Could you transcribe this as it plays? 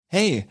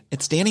Hey,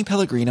 it's Danny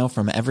Pellegrino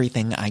from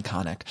Everything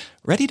Iconic.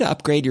 Ready to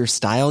upgrade your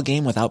style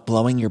game without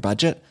blowing your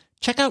budget?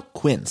 Check out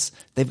Quince.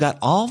 They've got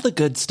all the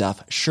good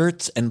stuff,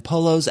 shirts and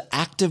polos,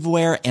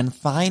 activewear, and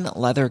fine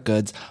leather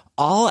goods,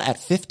 all at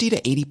 50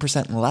 to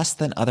 80% less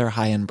than other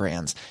high-end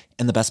brands.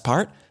 And the best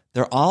part?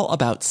 They're all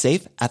about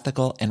safe,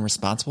 ethical, and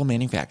responsible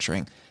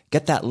manufacturing.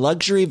 Get that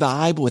luxury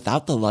vibe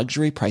without the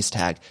luxury price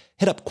tag.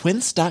 Hit up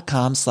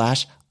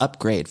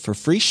quince.com/upgrade for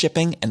free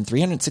shipping and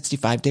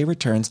 365-day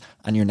returns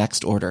on your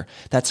next order.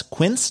 That's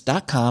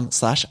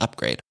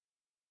quince.com/upgrade.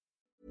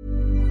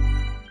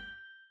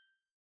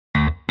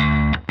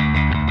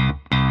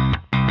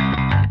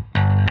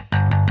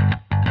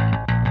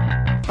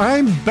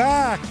 I'm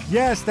back.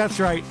 Yes, that's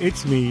right.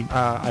 It's me.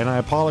 And I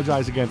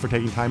apologize again for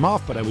taking time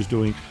off, but I was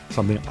doing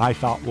something I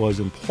thought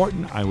was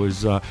important. I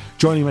was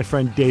joining my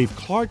friend Dave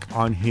Clark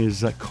on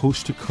his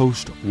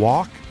coast-to-coast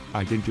walk.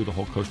 I didn't do the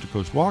whole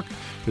coast-to-coast walk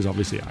because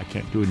obviously I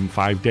can't do it in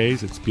 5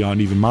 days. It's beyond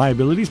even my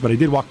abilities, but I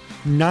did walk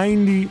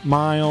 90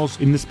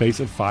 miles in the space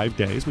of 5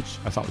 days, which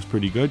I thought was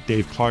pretty good.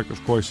 Dave Clark,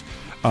 of course,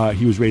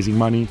 he was raising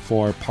money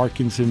for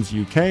Parkinson's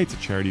UK. It's a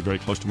charity very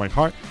close to my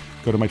heart.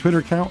 Go to my Twitter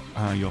account.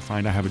 You'll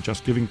find I have a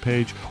Just Giving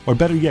page. Or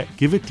better yet,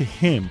 give it to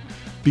him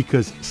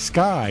because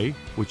Sky,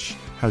 which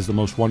has the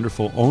most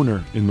wonderful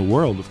owner in the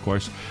world, of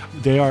course,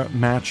 they are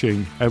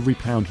matching every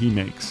pound he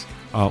makes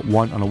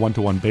on a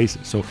one-to-one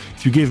basis. So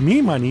if you give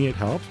me money, it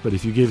helps. But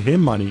if you give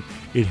him money,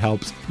 it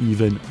helps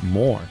even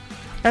more.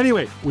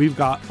 Anyway, we've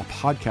got a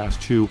podcast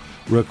to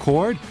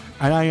record.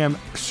 And I am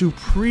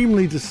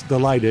supremely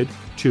delighted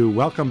to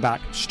welcome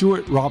back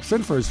Stuart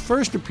Robson for his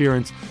first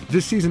appearance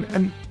this season.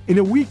 And in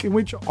a week in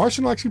which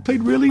Arsenal actually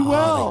played really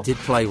well. They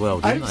did play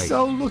well, didn't they? I'm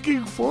so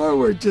looking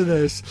forward to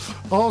this.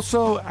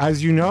 Also,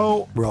 as you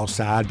know, we're all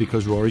sad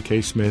because Rory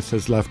K. Smith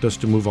has left us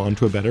to move on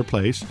to a better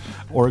place,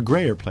 or a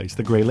grayer place,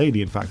 the Grey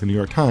Lady, in fact, the New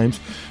York Times.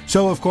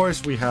 So, of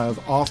course, we have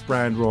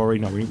off-brand Rory.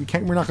 No,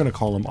 we're not going to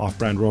call him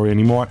off-brand Rory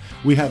anymore.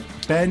 We have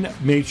Ben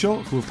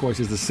Machel, who, of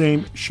course, is the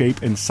same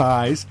shape and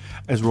size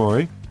as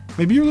Rory.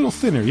 Maybe you're a little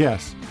thinner,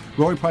 yes.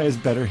 Rory probably has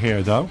better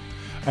hair, though.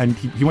 And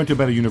he went to a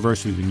better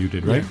university than you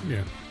did, right?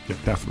 Yeah. Yeah,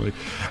 definitely.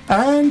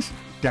 And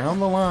down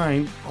the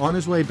line, on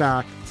his way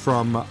back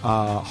from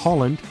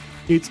Holland,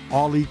 it's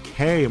Ollie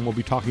Kay, and we'll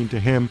be talking to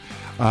him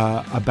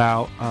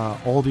about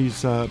all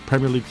these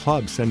Premier League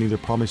clubs sending their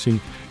promising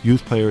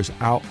youth players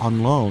out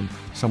on loan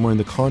somewhere in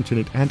the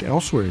continent and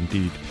elsewhere,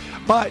 indeed.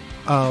 But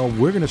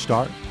we're going to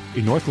start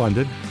in North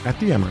London at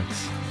the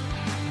Emirates.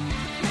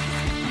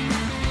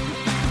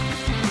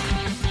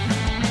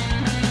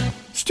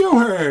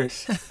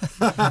 Stuart!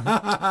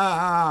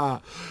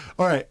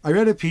 All right, I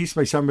read a piece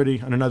by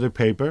somebody on another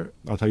paper.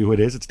 I'll tell you who it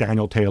is. It's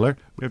Daniel Taylor.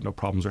 We have no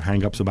problems or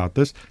hang-ups about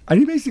this. And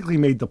he basically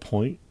made the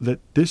point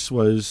that this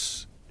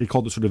was, he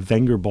called it sort of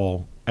Wenger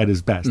ball at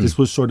his best. This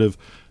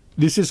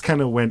is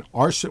kind of when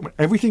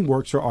everything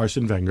works for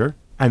Arsene Wenger,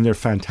 and they're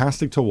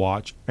fantastic to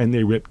watch, and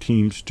they rip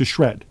teams to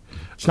shred.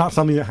 It's not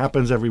something that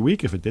happens every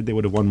week. If it did, they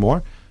would have won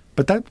more.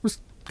 But that was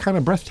kind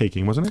of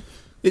breathtaking, wasn't it?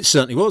 It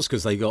certainly was,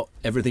 because they got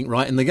everything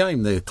right in the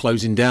game. The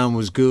closing down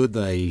was good.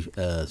 They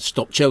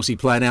stopped Chelsea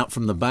playing out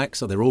from the back,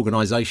 so their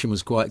organisation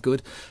was quite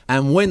good.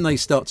 And when they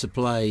start to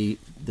play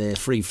their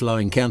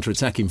free-flowing,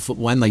 counter-attacking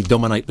football, and they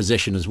dominate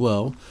possession as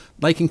well,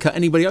 they can cut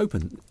anybody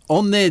open.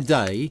 On their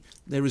day,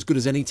 they're as good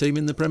as any team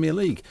in the Premier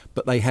League,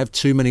 but they have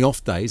too many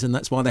off days, and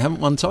that's why they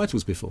haven't won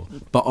titles before.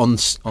 But on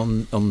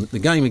the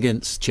game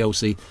against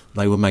Chelsea,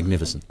 they were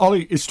magnificent.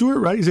 Ollie, is Stuart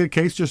right? Is it a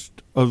case just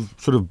of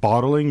sort of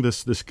bottling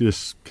this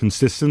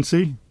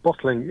consistency?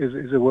 Bottling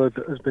is a word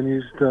that has been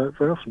used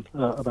very often.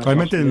 About I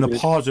meant it in a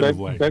positive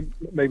way.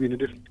 Maybe in a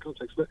different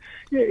context, but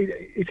yeah,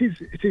 it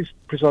is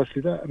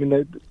precisely that. I mean,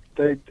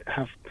 they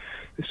have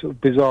this sort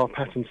of bizarre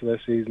pattern to their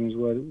seasons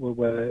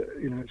where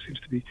it seems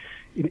to be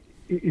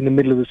in the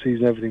middle of the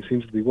season everything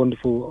seems to be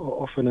wonderful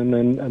often, and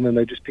then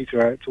they just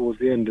peter out towards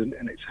the end,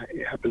 and it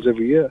happens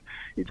every year.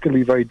 It's going to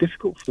be very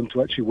difficult for them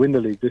to actually win the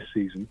league this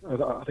season.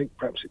 I think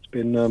perhaps it's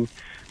been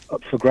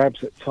up for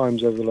grabs at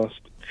times over the last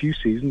few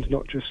seasons,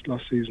 not just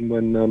last season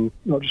when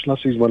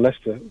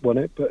Leicester won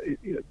it, but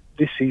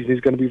this season is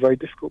going to be very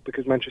difficult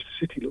because Manchester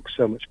City looks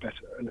so much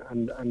better,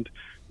 and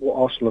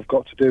what Arsenal have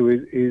got to do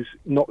is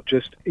not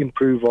just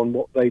improve on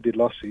what they did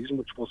last season,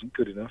 which wasn't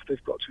good enough.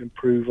 They've got to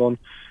improve on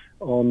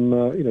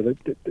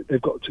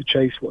they've got to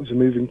chase what is a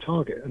moving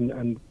target,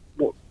 and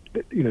what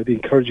the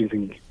encouraging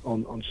thing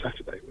on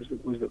Saturday was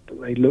that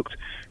they looked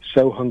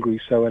so hungry,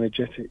 so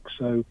energetic,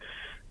 so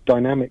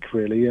dynamic,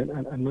 really, and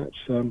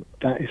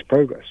that is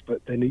progress.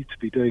 But they need to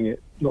be doing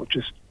it not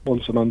just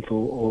once a month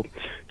or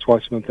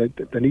twice a month.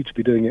 They need to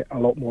be doing it a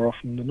lot more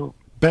often than not.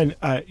 Ben,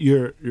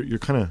 you're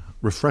kind of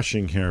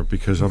refreshing here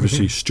because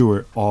obviously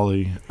Stuart,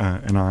 Ollie,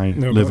 and I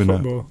live in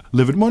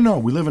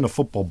a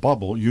football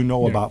bubble. You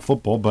know about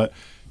football, but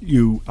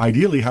you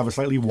ideally have a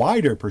slightly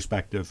wider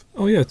perspective.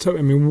 Oh yeah, totally.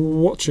 I mean,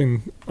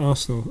 watching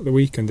Arsenal at the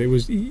weekend, it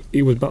was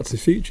Back to the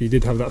Future. You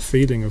did have that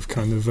feeling of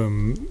kind of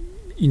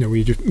where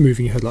you're just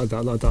moving your head like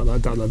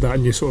that,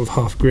 and you're sort of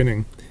half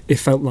grinning. it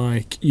felt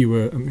like you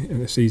were,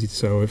 and it's easy to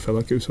say, it felt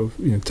like it was sort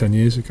of 10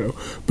 years ago,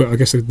 but I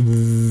guess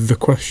the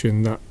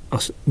question that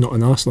not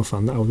an Arsenal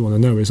fan that I would want to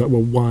know is like,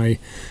 well, why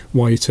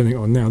are you turning it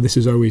on now? This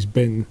has always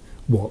been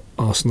what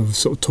Arsenal have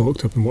sort of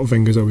talked up and what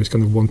Wenger's always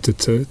kind of wanted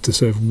to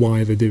serve.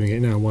 Why they're doing it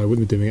now? Why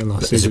wouldn't they doing it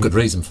last season? There's a good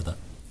reason for that.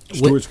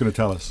 Stuart's going to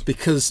tell us.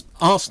 Because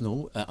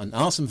Arsenal, and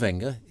Arsene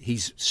Wenger,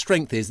 his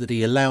strength is that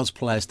he allows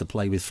players to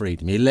play with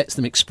freedom. He lets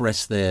them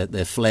express their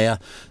flair.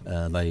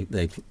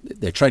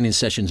 Their training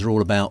sessions are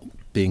all about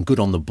being good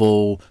on the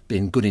ball,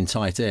 being good in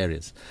tight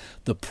areas.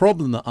 The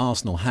problem that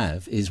Arsenal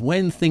have is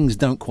when things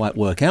don't quite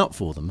work out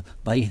for them,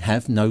 they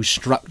have no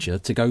structure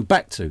to go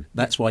back to.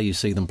 That's why you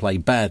see them play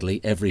badly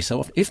every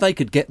so often. If they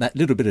could get that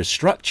little bit of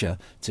structure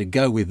to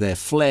go with their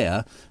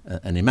flair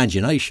and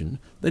imagination,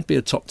 they'd be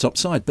a top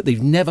side. But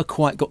they've never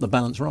quite got the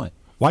balance right.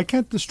 Why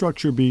can't the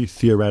structure be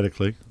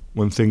theoretically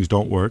when things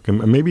don't work? And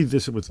maybe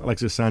this with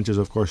Alexis Sanchez,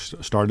 of course,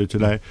 started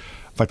today.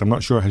 In fact, I'm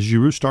not sure. Has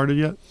Giroud started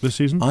yet this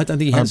season? I don't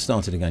think he has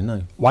started again,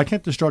 no. Why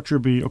can't the structure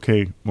be,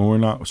 okay,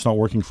 well, it's not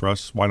working for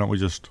us. Why don't we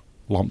just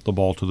lump the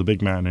ball to the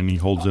big man and he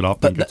holds it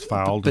up and gets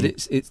fouled? But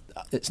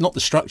it's not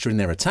the structure in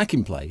their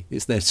attacking play.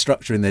 It's their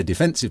structure in their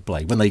defensive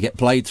play. When they get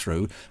played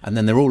through and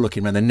then they're all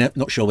looking around, they're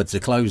not sure whether to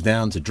close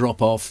down, to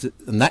drop off,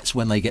 and that's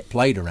when they get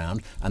played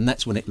around, and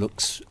that's when it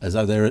looks as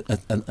though they're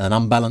an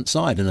unbalanced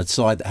side and a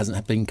side that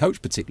hasn't been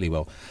coached particularly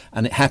well.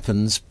 And it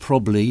happens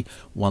probably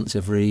once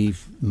every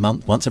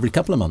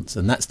couple of months,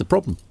 and that's the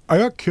problem. I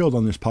got killed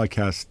on this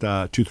podcast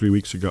 2-3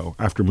 weeks ago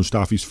after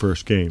Mustafi's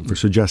first game for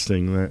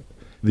suggesting that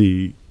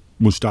the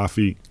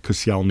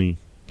Mustafi-Koscielny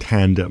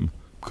tandem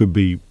could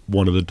be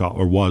one of the top,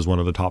 or was one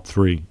of the top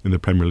three in the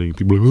Premier League.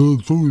 People are like,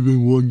 it's only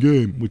been one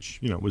game, which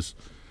was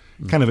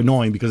kind of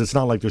annoying because it's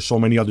not like there's so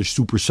many other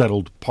super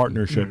settled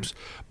partnerships.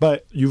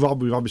 But you've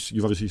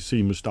obviously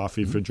seen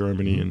Mustafi for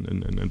Germany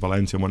and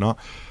Valencia and whatnot.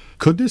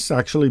 Could this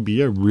actually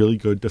be a really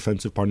good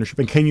defensive partnership?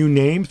 And can you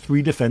name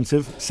 3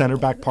 defensive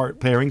centre-back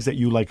pairings that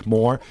you like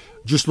more,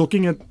 just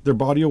looking at their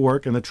body of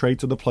work and the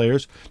traits of the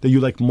players, that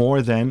you like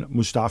more than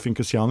Mustafi and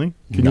Koscielny?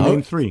 Can you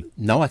name 3?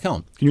 No, I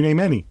can't. Can you name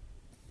any?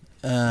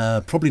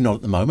 Probably not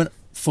at the moment.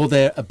 For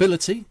their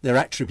ability, their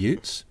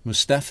attributes,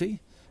 Mustafi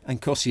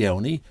and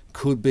Koscielny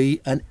could be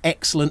an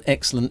excellent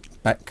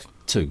back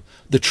two.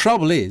 The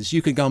trouble is,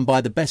 you could go and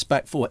buy the best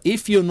back four.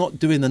 If you're not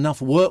doing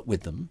enough work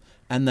with them,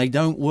 and they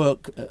don't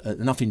work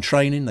enough in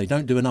training, they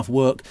don't do enough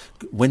work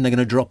when they're going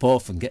to drop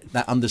off and get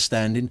that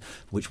understanding,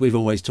 which we've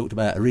always talked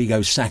about,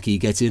 Arrigo Sacchi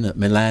getting at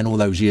Milan all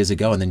those years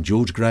ago, and then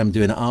George Graham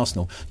doing at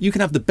Arsenal. You can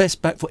have the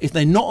best back four. If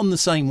they're not on the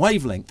same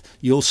wavelength,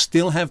 you'll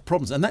still have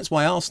problems. And that's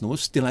why Arsenal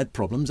have still had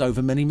problems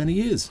over many, many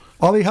years.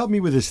 Ollie, help me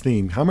with this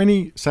theme. How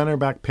many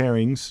centre-back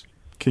pairings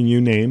can you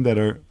name that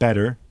are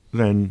better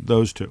than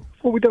those two?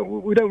 Well, we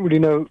don't really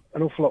know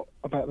an awful lot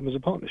about them as a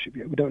partnership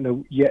yet. We don't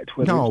know yet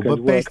whether it's going to work.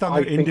 No, but based on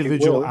their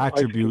individual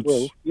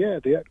attributes. Yeah,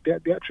 the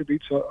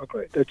attributes are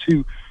great. They're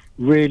two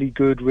really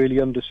good, really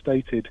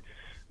understated,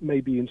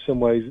 maybe in some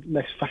ways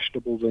less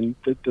fashionable than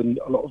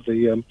a lot of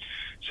the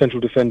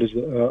central defenders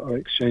that are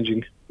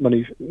exchanging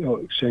money,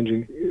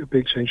 being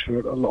exchanged for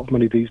a lot of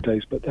money these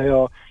days. But they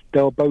are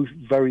both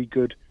very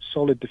good,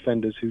 solid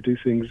defenders who do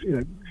things,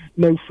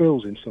 no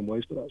frills in some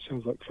ways, but that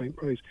sounds like faint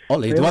praise.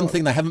 Ollie, the one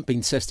thing they haven't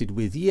been tested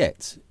with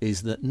yet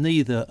is that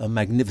neither are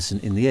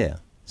magnificent in the air.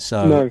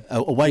 So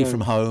away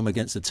from home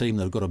against a team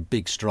that have got a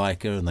big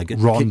striker and they get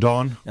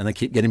Rondon, and they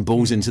keep getting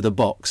balls into the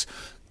box.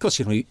 Of course,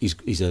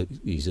 he's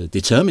a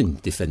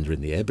determined defender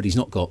in the air, but he's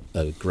not got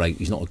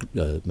he's not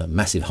a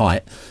massive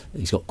height.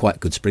 He's got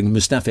quite good spring.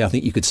 Mustafi, I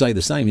think you could say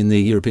the same in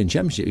the European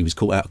Championship. He was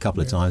caught out a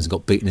couple of times and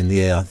got beaten in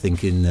the air, I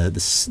think, in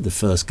the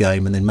first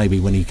game, and then maybe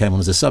when he came on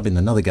as a sub in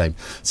another game.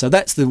 So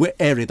that's the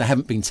area that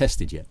haven't been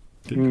tested yet.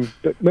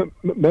 But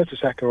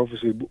Mertesacker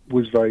obviously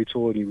was very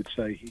tall, and you would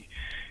say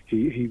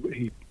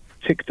he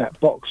ticked that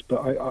box. But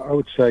I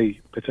would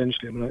say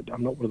potentially,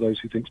 I'm not one of those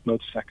who thinks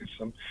Mertesacker's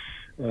some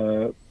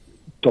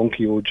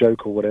donkey or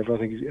joke or whatever. I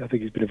think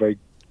he's been a very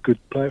good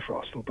player for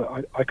Arsenal.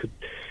 But I could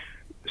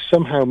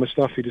somehow,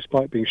 Mustafi,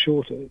 despite being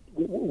shorter,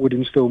 would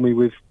instill me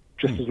with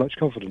just as much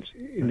confidence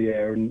in the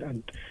air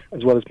and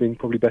as well as being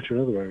probably better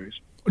in other areas.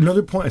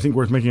 Another point I think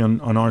worth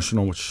making on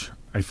Arsenal, which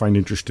I find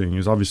interesting,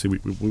 is obviously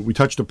we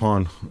touched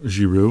upon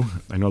Giroud.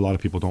 I know a lot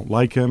of people don't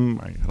like him.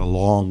 I had a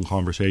long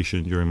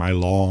conversation during my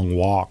long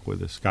walk with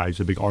this guy. He's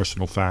a big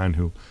Arsenal fan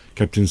who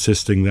kept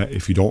insisting that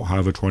if you don't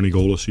have a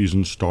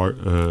 20-goal-a-season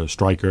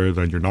striker,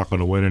 then you're not going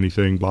to win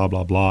anything, blah,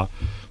 blah, blah.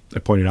 I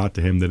pointed out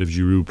to him that if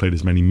Giroud played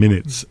as many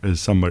minutes as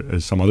some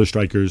other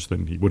strikers,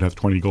 then he would have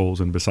 20 goals.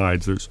 And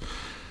besides, there's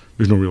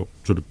no real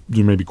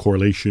there may be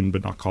correlation,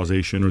 but not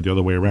causation, or the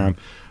other way around.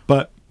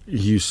 But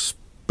he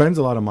spends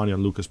a lot of money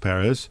on Lucas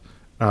Perez.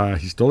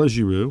 He still has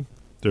Giroud.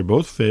 They're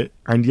both fit,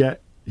 and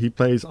yet he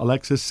plays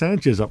Alexis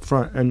Sanchez up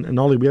front. And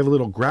Ollie, we have a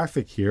little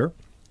graphic here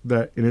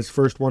that in his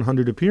first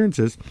 100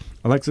 appearances,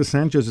 Alexis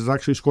Sanchez has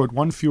actually scored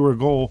one fewer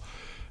goal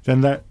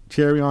than that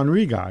Thierry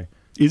Henry guy.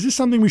 Is this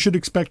something we should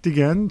expect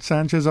again,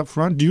 Sanchez up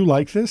front? Do you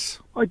like this?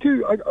 I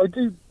do. I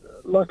do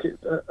like it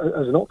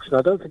as an option.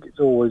 I don't think it's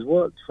always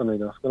worked, funnily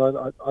enough. But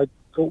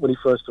thought when he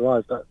first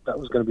arrived that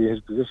was going to be his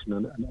position,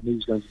 and he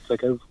was going to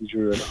take over from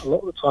Giroud. And a lot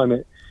of the time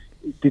it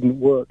didn't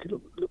work. It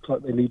looked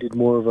like they needed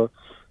more of a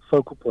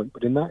focal point.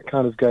 But in that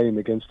kind of game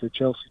against a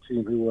Chelsea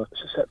team who were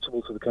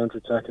susceptible to the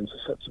counter-attack and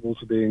susceptible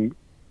to being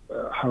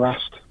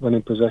harassed when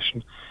in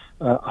possession,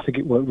 I think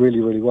it worked really,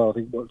 really well. I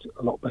think it worked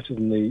a lot better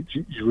than the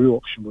Giroud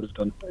option would have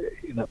done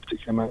in that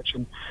particular match.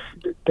 And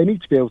they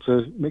need to be able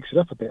to mix it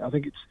up a bit. I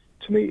think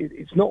to me,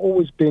 it's not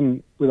always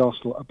been with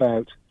Arsenal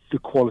about the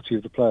quality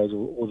of the players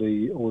or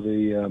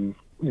the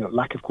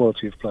lack of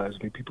quality of players.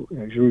 I mean, people,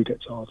 Giroud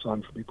gets a hard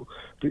time from people,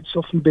 but it's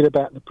often been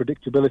about the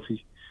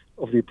predictability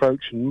of the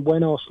approach. And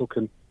when Arsenal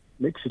can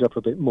mix it up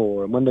a bit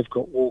more, and when they've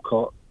got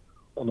Walcott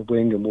on the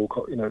wing and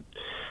Walcott,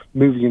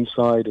 moving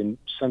inside and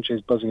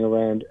Sanchez buzzing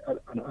around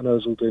and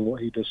Ozil doing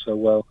what he does so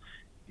well,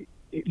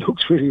 it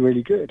looks really,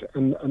 really good.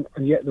 And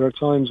yet there are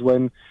times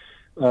when,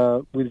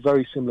 with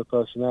very similar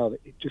personnel,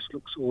 it just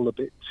looks all a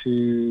bit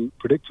too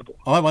predictable.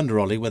 I wonder,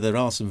 Ollie, whether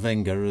Arsene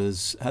Wenger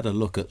has had a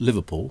look at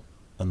Liverpool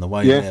and the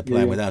way they're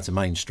playing without a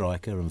main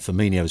striker, and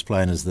Firmino's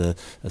playing as the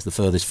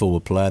furthest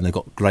forward player, and they've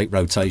got great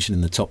rotation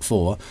in the top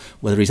four.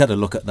 Whether he's had a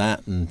look at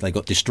that, and they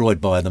got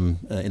destroyed by them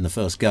in the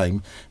first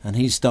game, and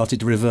he's started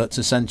to revert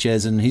to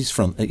Sanchez and his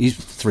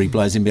three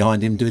players in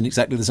behind him doing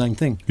exactly the same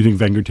thing. You think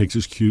Wenger takes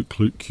his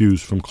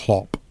cues from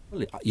Klopp?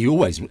 You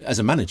always, as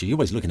a manager, you're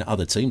always looking at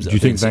other teams. Do you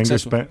think Wenger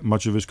spent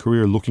much of his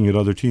career looking at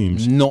other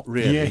teams? Not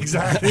really. Yeah,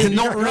 exactly.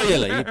 Not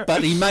really,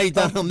 but he made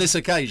that on this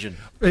occasion.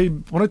 Hey,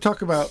 when I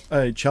talk about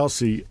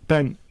Chelsea,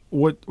 Ben,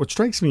 what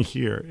strikes me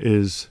here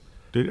is,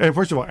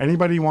 first of all,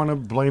 anybody want to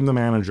blame the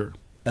manager?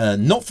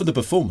 Not for the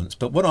performance,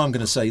 but what I'm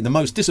going to say, the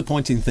most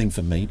disappointing thing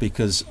for me,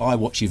 because I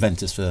watched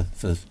Juventus for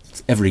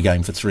every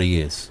game for 3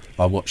 years.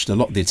 I watched a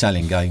lot of the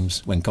Italian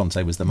games when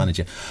Conte was the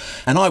manager,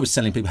 and I was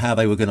telling people how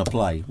they were going to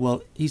play.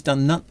 Well, he's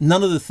done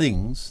none of the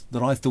things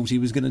that I thought he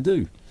was going to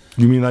do.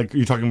 You mean like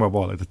you're talking about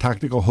what, like the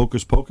tactical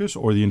hocus pocus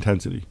or the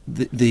intensity?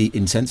 The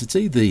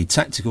intensity, the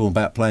tactical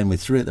about playing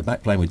with three at the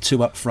back, playing with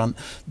two up front.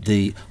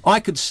 I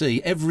could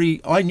see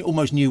I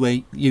almost knew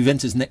where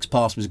Juventus' next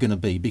pass was going to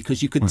be,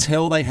 because you could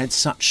tell they had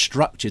such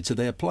structure to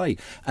their play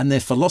and their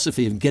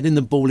philosophy of getting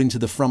the ball into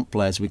the front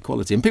players with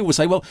quality. And people would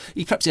say, well,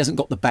 perhaps he hasn't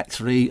got the back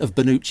three of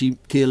Bonucci,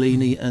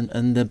 Chiellini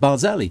and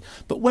Barzagli.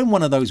 But when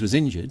one of those was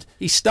injured,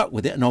 he stuck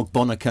with it, and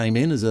Ogbonna came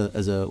in as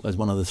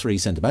one of the three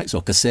centre backs,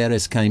 or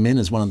Caceres came in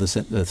as one of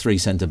the three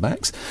centre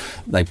backs.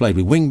 They played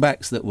with wing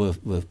backs that were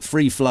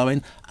free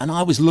flowing, and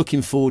I was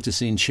looking forward to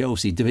seeing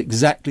Chelsea do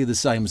exactly the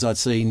same as I'd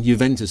seen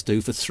Juventus do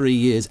for 3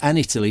 years and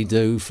Italy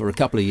do for a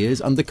couple of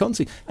years under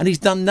Conte, and he's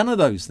done none of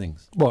those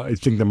things. Well, I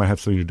think that might have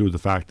something to do with the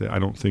fact that I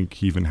don't think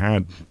he even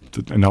had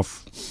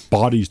enough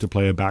bodies to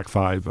play a back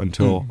five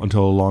until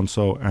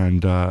Alonso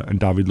and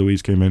David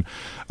Luiz came in.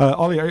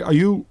 Ollie, are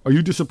you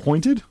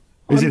disappointed?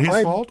 Is it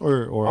his fault,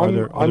 or are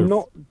there other... I'm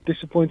not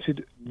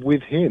disappointed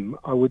with him.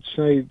 I would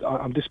say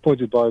I'm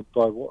disappointed by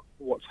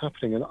what's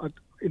happening,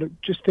 and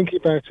just thinking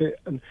about it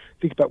and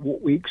think about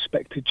what we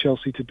expected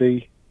Chelsea to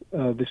be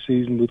this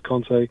season with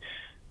Conte.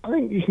 I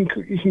think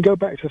you can go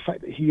back to the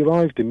fact that he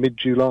arrived in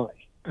mid-July,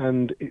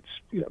 and it's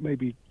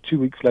maybe 2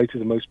 weeks later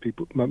than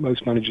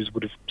most managers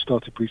would have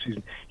started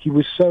pre-season. He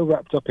was so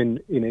wrapped up in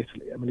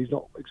Italy. I mean, he's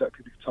not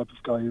exactly the type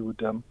of guy who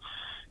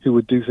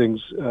would do things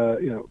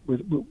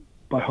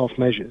by half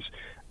measures.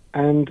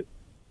 And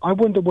I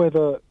wonder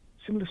whether,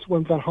 similar to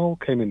when Van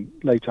Gaal came in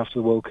late after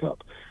the World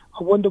Cup,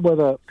 I wonder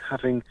whether,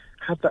 having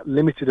had that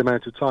limited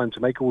amount of time to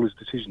make all his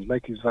decisions,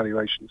 make his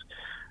evaluations,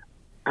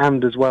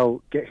 and as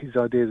well get his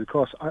ideas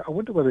across, I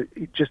wonder whether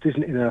it just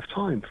isn't enough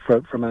time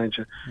for a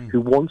manager who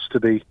wants to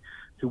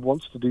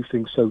do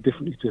things so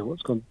differently to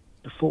what's gone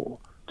before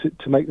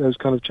to make those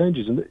kind of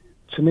changes. And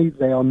to me,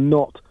 they are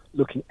not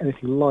looking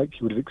anything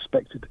like you would have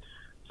expected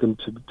them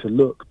to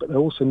look, but they're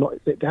also not.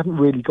 They haven't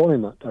really gone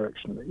in that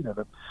direction.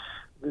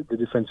 The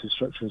defensive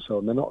structure and so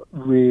on. They're not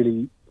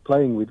really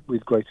playing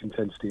with great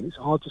intensity, and it's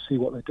hard to see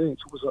what they're doing.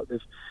 It's almost like they've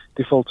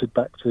defaulted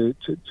back to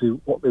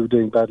what they were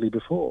doing badly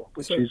before,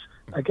 which is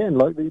again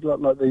like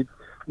the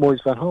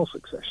Moyes Van Gaal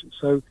succession.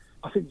 So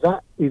I think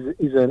that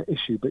is an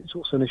issue, but it's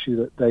also an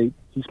issue that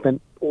he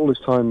spent all his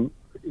time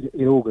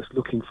in August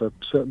looking for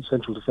certain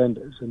central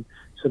defenders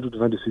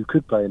who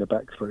could play in a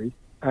back three,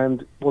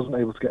 and wasn't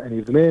able to get any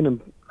of them in,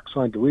 and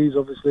signed Luiz,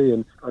 obviously,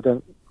 and I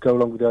don't go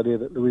along with the idea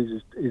that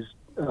Luiz is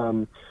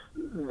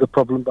the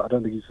problem, but I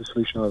don't think he's the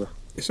solution either.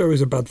 It's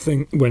always a bad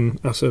thing when,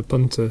 as a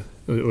punter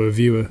or a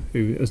viewer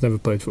who has never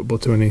played football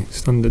to any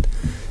standard,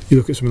 you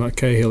look at something like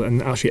Cahill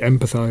and actually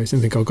empathise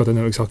and think, oh God, I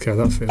know exactly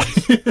how that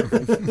feels.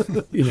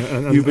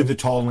 You've been the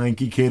tall,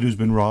 lanky kid who's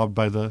been robbed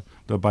by the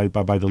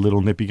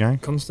little nippy gang?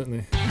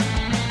 Constantly.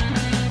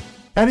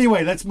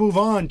 Anyway, let's move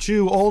on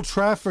to Old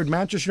Trafford,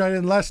 Manchester United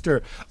and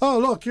Leicester. Oh,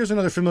 look, here's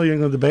another familiar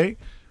England debate.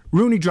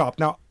 Rooney dropped.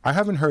 Now, I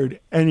haven't heard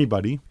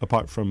anybody,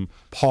 apart from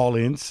Paul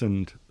Ince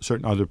and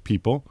certain other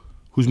people,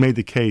 who's made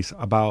the case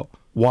about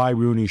why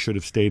Rooney should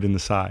have stayed in the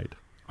side.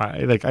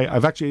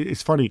 I've actually,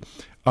 it's funny,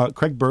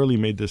 Craig Burley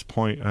made this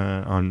point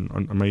on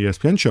my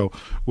ESPN show,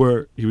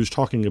 where he was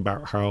talking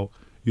about how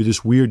you had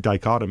this weird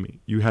dichotomy.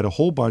 You had a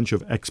whole bunch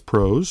of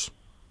ex-pros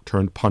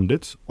turned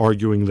pundits,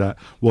 arguing that,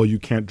 well, you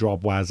can't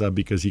drop Waza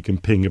because he can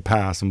ping a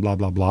pass and blah,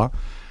 blah, blah.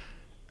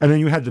 And then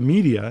you had the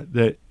media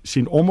that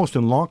seemed almost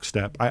in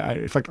lockstep.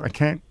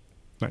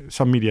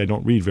 Some media I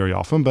don't read very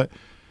often, but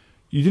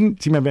you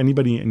didn't seem to have any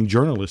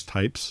journalist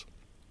types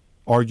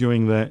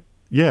arguing that,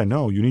 yeah,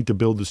 no, you need to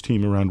build this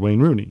team around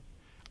Wayne Rooney.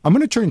 I'm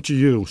going to turn to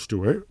you,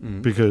 Stuart,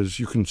 because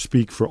you can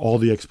speak for all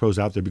the ex-pros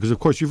out there, because, of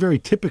course, you're very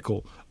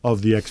typical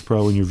of the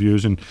ex-pro in your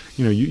views, and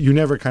you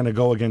never kind of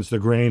go against the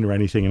grain or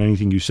anything in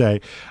anything you say.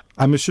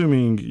 I'm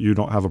assuming you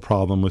don't have a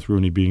problem with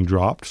Rooney being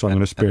dropped, so I'm going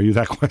to spare you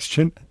that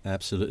question.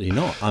 Absolutely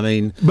not. I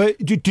mean... But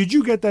did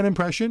you get that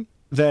impression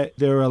that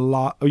there are a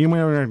lot... You might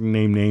not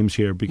name names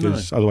here,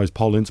 because otherwise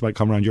Paul Ince might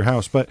come around your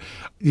house, but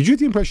did you get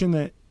the impression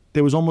that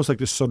there was almost like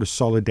this sort of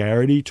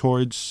solidarity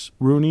towards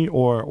Rooney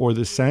or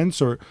the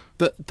sense?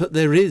 But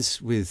there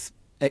is with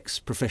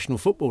ex-professional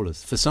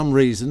footballers. For some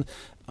reason,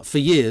 for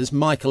years,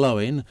 Michael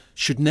Owen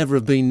should never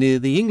have been near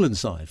the England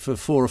side for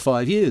 4 or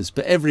 5 years.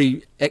 But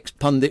every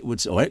ex-pundit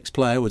or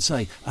ex-player would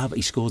say, but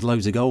he scored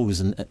loads of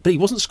goals. But he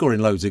wasn't scoring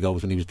loads of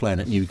goals when he was playing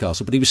at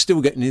Newcastle, but he was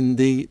still getting in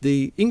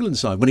the England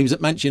side. When he was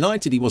at Manchester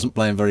United, he wasn't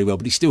playing very well,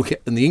 but he still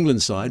kept in the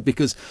England side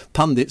because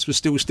pundits were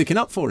still sticking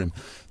up for him.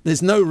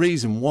 There's no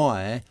reason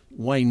why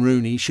Wayne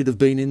Rooney should have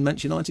been in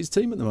Manchester United's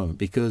team at the moment,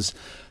 because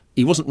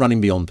he wasn't running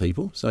beyond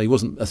people, so he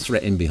wasn't a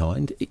threat in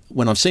behind.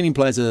 When I've seen him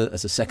play as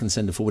a second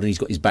centre forward and he's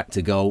got his back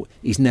to goal,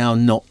 he's now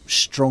not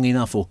strong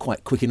enough or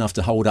quite quick enough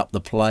to hold up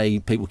the play.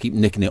 People keep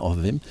nicking it off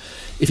of him.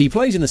 If he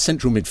plays in a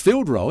central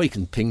midfield role, he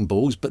can ping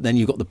balls, but then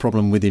you've got the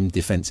problem with him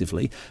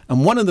defensively.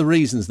 And one of the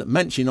reasons that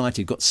Manchester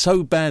United got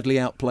so badly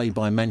outplayed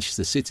by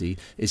Manchester City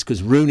is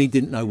because Rooney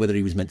didn't know whether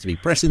he was meant to be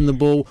pressing the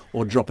ball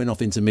or dropping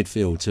off into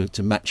midfield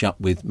to match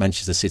up with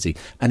Manchester City.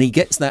 And he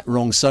gets that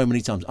wrong so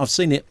many times. I've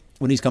seen it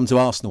when he's come to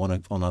Arsenal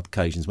on other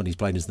occasions, when he's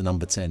played as the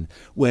number 10,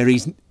 where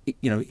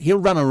he'll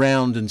run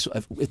around and sort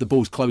of, if the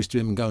ball's close to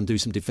him, and go and do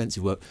some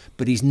defensive work,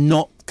 but he's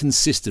not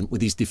consistent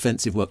with his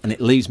defensive work, and it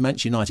leaves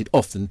Manchester United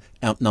often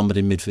outnumbered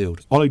in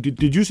midfield. Ollie,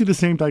 did you see the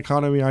same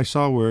dichotomy I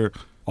saw, where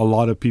a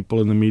lot of people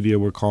in the media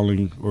were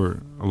calling,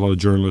 or a lot of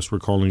journalists were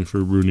calling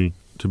for Rooney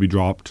to be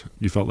dropped?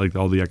 You felt like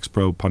all the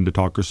ex-pro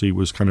punditocracy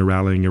was kind of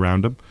rallying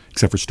around him,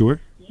 except for Stuart?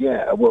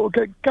 Yeah, well,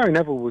 Gary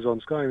Neville was on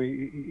Sky.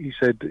 He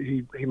said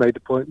he made the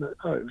point that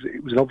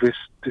it was an obvious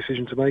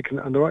decision to make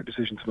and the right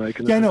decision to make.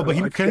 And yeah, no, but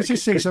can I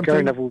just say something?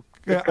 Gary Neville.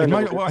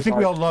 I think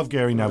we all love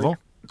Gary Neville.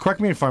 Correct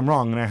me if I'm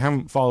wrong, and I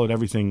haven't followed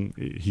everything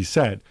he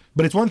said.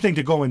 But it's one thing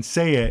to go and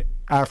say it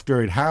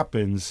after it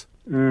happens,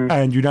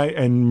 and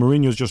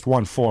Mourinho's just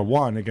won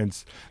 4-1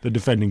 against the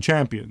defending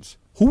champions.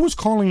 Who was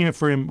calling it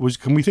for him?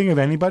 Can we think of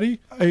anybody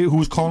who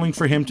was calling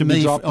for him to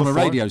be dropped on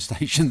before? A radio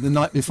station the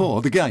night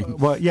before the game?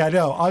 Well, yeah,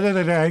 no. Other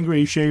than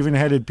angry,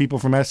 shaven-headed people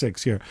from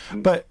Essex here,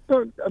 but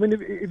I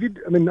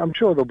mean, I'm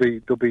sure there'll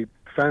be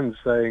fans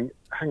saying,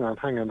 "Hang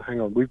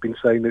on, we've been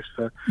saying this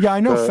for." Yeah,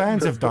 I know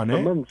fans have done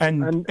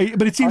it,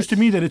 but it seems to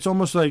me that it's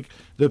almost like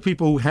the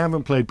people who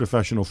haven't played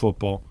professional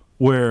football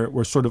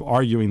were sort of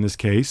arguing this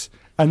case,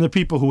 and the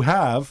people who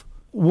have.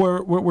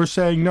 We're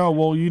saying no.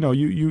 Well, you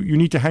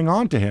need to hang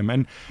on to him,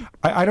 and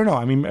I don't know.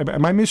 I mean,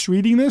 am I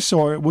misreading this,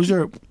 or was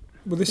there?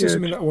 Well, this is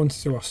something that I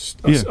wanted to ask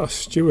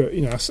Stuart.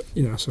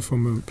 As a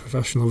former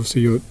professional,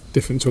 obviously you're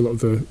different to a lot of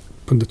the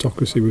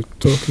punditocracy we're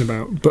talking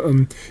about. But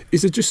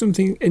is there just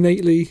something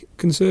innately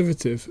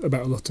conservative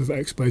about a lot of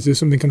ex-players? Is there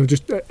something kind of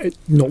just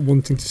not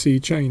wanting to see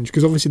change?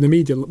 Because obviously in the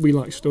media we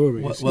like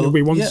stories.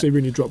 We want to see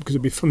Rooney drop because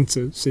it'd be fun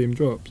to see him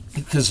drop.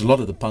 Because a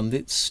lot of the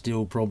pundits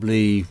still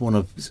probably want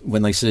to,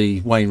 when they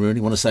see Wayne Rooney,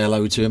 want to say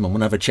hello to him and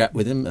want to have a chat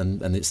with him.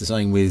 And it's the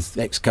same with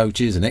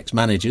ex-coaches and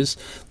ex-managers.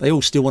 They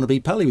all still want to be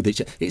pally with each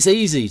other. It's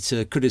easy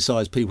to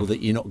criticise people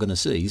that you're not going to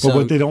see.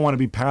 But they don't want to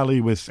be pally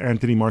with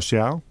Anthony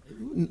Martial?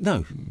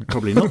 No,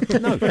 probably not.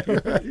 No,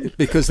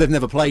 because they've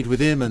never played with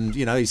him, and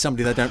he's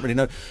somebody they don't really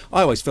know.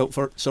 I always felt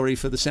sorry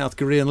for the South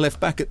Korean left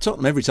back at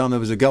Tottenham. Every time there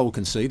was a goal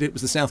conceded, it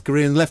was the South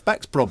Korean left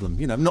back's problem.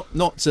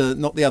 Not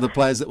the other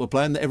players that were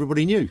playing that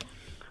everybody knew.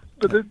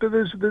 But I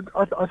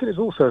think there's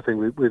also a thing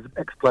with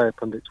ex-player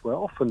pundits where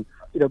often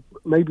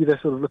maybe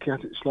they're sort of looking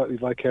at it slightly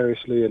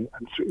vicariously and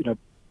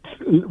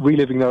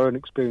reliving their own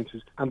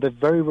experiences, and they're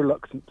very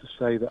reluctant to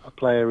say that a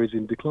player is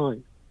in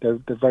decline. They're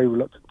very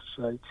reluctant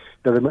to say.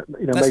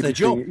 That's their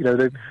job.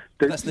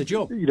 That's their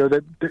job.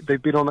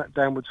 They've been on that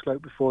downward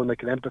slope before, and they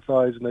can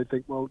empathise, and they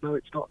think, well, no,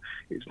 it's not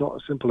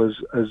as simple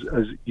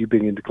as you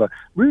being in decline.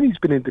 Rooney's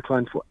been in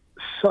decline for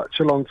such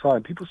a long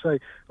time. People say,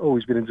 oh,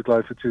 he's been in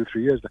decline for 2 or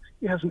 3 years now.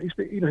 He hasn't. He's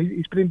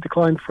been in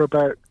decline for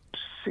about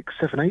 6,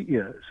 7, 8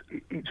 years.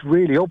 It's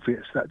really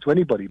obvious that to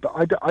anybody, but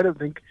I don't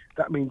think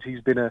that means he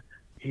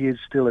is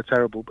still a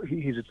terrible.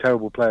 He's a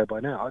terrible player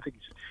by now. I think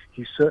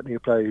he's certainly a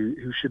player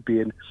who should be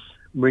in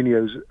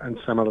Mourinho's and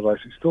Sam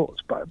Allardyce's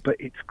thoughts, but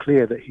it's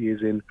clear that he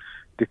is in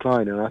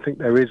decline, and I think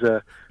there is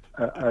a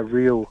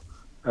real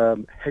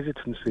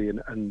hesitancy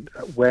and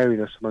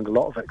wariness among a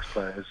lot of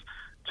ex-players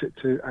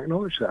to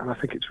acknowledge that, and I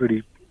think it's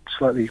really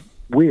slightly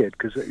weird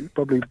because it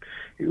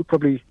would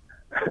probably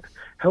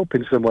help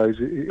in some ways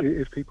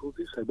if people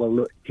do say, well,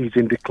 look, he's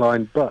in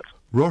decline, but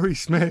Rory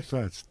Smith,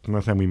 that's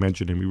another time we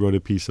mentioned him. He wrote a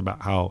piece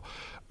about how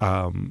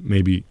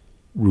maybe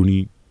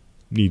Rooney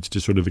needs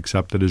to sort of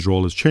accept that his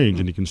role has changed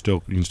and he can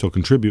still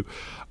contribute.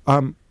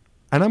 And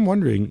I'm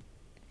wondering,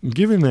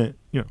 given that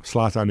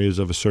Zlatan is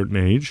of a certain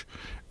age,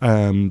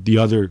 the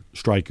other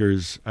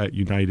strikers at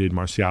United,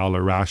 Martial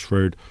or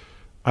Rashford,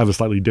 have a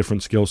slightly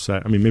different skill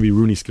set. I mean, maybe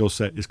Rooney's skill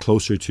set is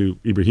closer to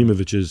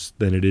Ibrahimovic's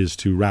than it is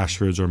to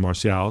Rashford's or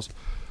Martial's.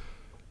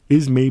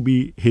 Is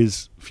maybe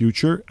his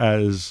future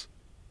as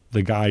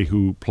the guy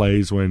who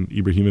plays when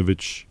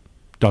Ibrahimovic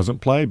doesn't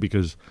play?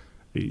 Because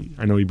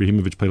I know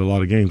Ibrahimovic played a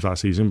lot of games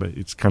last season, but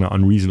it's kind of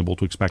unreasonable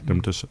to expect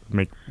him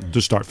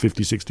to start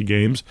 50, 60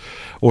 games.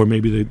 Or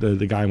maybe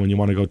the guy when you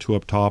want to go two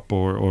up top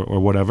or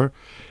whatever.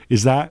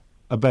 Is that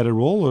a better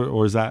role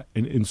or is that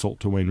an insult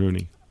to Wayne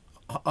Rooney?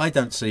 I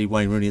don't see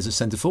Wayne Rooney as a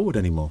centre forward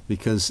anymore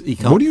because he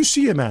can't. What do you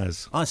see him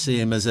as? I see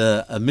him as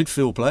a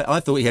midfield player.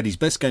 I thought he had his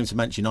best games for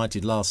Manchester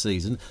United last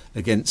season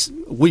against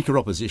weaker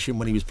opposition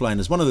when he was playing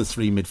as one of the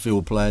three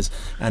midfield players,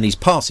 and his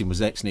passing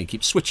was excellent. He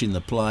keeps switching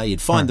the play.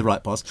 He'd find the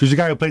right pass. So he's a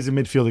guy who plays in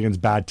midfield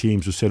against bad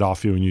teams who sit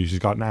off you and he's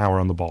got an hour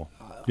on the ball.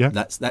 Yeah,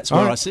 that's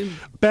where I see him.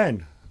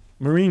 Ben,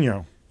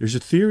 Mourinho. There's a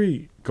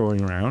theory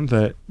going around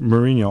that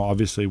Mourinho,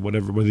 obviously, whether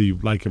you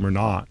like him or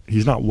not,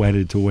 he's not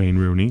wedded to Wayne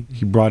Rooney.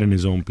 He brought in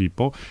his own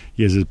people.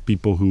 He has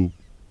people who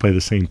play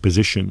the same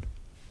position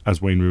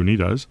as Wayne Rooney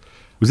does.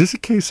 Was this a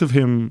case of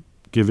him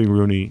giving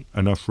Rooney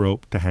enough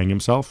rope to hang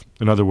himself?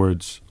 In other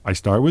words, I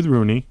start with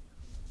Rooney,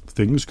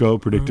 things go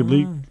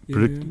predictably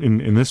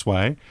in this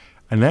way,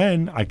 and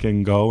then I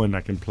can go and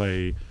I can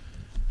play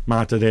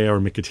Mata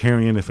or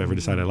Mkhitaryan if I ever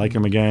decide I like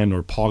him again,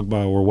 or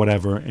Pogba or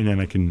whatever, and then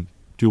I can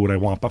do what I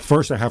want. But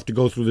first I have to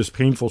go through this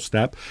painful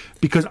step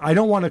because I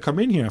don't want to come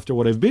in here after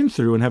what I've been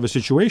through and have a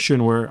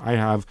situation where I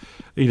have,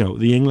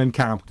 the England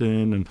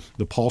captain and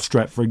the Paul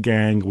Stretford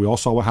gang. We all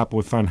saw what happened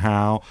with Van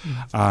Gaal.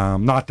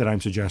 Not that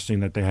I'm suggesting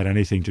that they had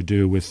anything to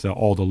do with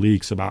all the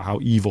leaks about how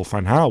evil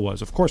Van Gaal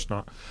was. Of course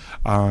not.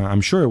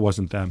 I'm sure it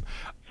wasn't them.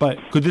 But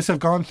could this have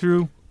gone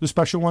through the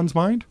special one's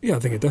mind? Yeah, I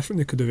think it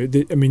definitely could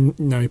have. I mean,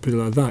 now you put it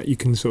like that, you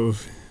can sort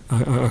of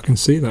I can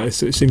see that.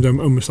 It seems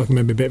almost like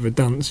maybe a bit of a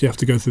dance. You have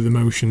to go through the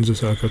motions.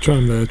 It's like, try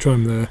him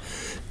there.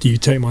 Do you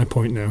take my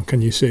point now?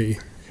 Can you see?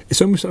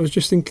 It's almost, I was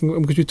just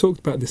thinking, because we talked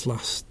about this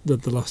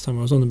the last time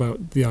I was on,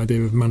 about the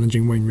idea of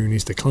managing Wayne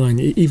Rooney's decline,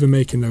 even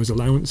making those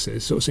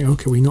allowances, sort of saying,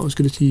 okay, we're not as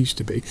good as he used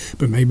to be,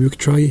 but maybe we could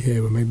try you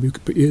here, or maybe we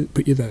could put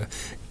you there.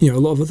 A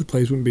lot of other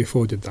players wouldn't be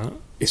afforded that.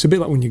 It's a bit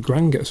like when your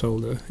gran gets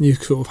older and you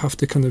sort of have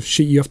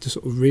to you have to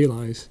sort of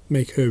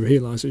make her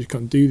realise that you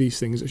can't do these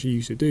things that she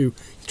used to do. You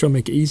try and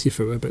make it easier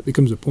for her, but there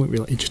comes a point where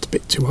you're just a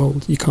bit too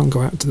old. You can't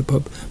go out to the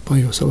pub by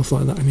yourself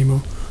like that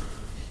anymore.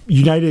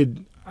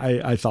 United,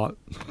 I thought,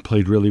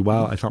 played really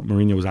well. I thought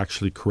Mourinho was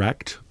actually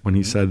correct when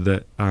he said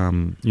that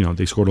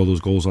they scored all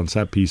those goals on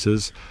set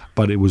pieces,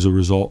 but it was a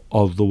result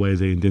of the way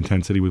the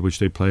intensity with which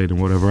they played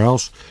and whatever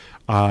else.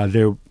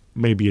 There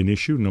may be an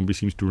issue. Nobody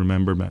seems to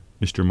remember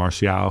Mr.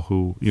 Martial,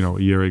 who,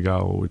 a year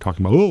ago we were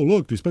talking about, oh,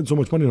 look, they spent so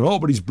much money on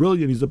but he's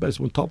brilliant. He's the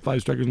best one, top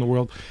 5 strikers in the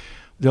world.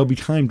 There'll be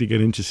time to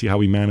get in to see how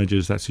he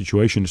manages that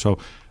situation. So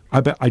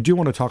I do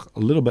want to talk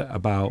a little bit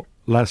about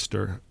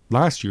Leicester.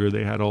 Last year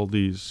they had all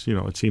these,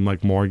 it seemed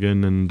like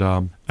Morgan and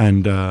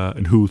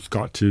Huth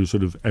got to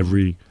sort of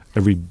every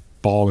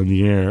ball in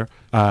the air.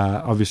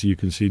 Obviously you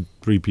can see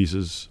 3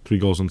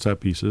 goals on set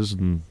pieces,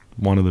 and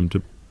one of them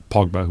to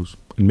Pogba, who's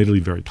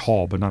admittedly very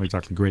tall, but not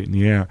exactly great in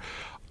the air.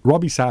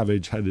 Robbie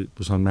Savage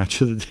was on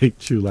Match of the Day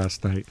 2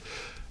 last night.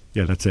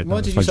 Yeah, that's it.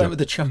 Why did you say it with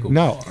a chuckle?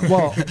 No,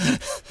 well,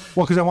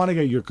 because I want to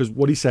get because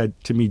what he said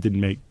to me didn't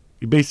make.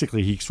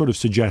 Basically, he sort of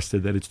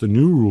suggested that it's the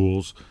new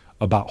rules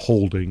about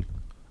holding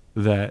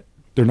that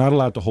they're not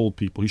allowed to hold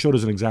people. He showed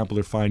us an example.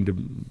 They're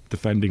fine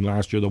defending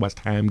last year the West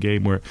Ham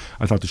game where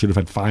I thought they should have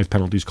had 5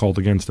 penalties called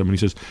against them, and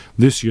he says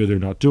this year they're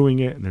not doing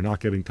it and they're not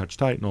getting touch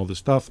tight and all this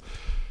stuff.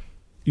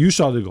 You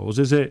saw the goals.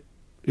 Is it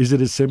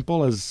as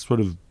simple as sort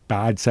of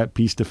bad set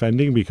piece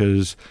defending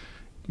because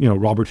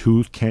Robert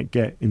Huth can't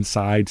get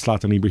inside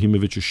Zlatan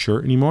Ibrahimovic's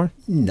shirt anymore?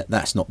 No,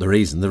 that's not the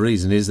reason. The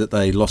reason is that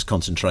they lost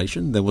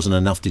concentration. There wasn't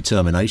enough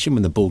determination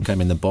when the ball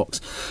came in the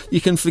box. You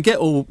can forget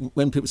all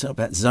when people talk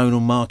about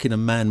zonal marking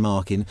and man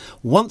marking.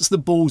 Once the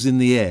ball's in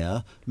the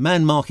air,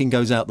 man marking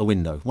goes out the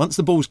window. Once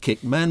the ball's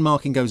kicked, man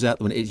marking goes out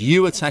the window. It's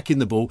you attacking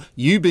the ball,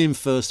 you being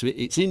first to it.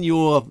 It's in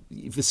your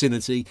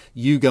vicinity.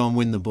 You go and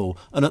win the ball.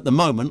 And at the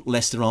moment,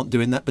 Leicester aren't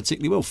doing that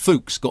particularly well.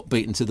 Fuchs got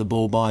beaten to the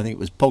ball by, I think it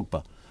was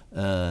Pogba.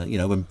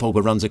 When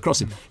Pogba runs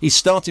across him. His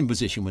starting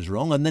position was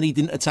wrong, and then he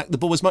didn't attack the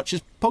ball as much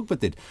as Pogba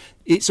did.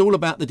 It's all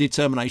about the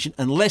determination,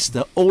 and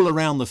Leicester, all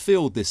around the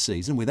field this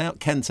season, without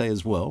Kante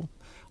as well,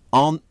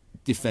 aren't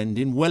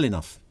defending well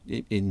enough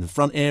in the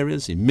front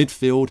areas, in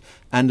midfield,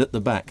 and at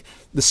the back.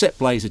 The set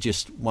plays are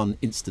just one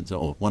instance,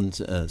 or one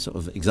sort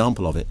of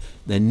example of it.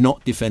 They're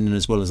not defending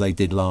as well as they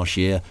did last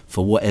year,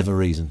 for whatever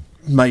reason.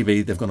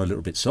 maybe they've gone a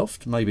little bit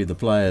soft. Maybe the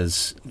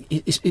players,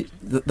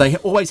 they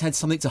always had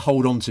something to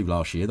hold on to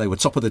last year. They were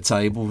top of the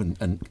table,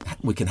 and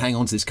we can hang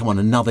on to this. Come on,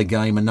 another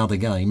game.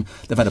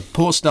 They've had a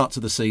poor start to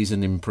the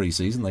season in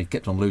pre-season. They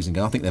kept on losing.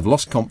 I think they've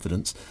lost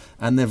confidence,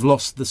 and they've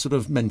lost the sort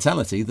of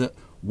mentality that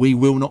we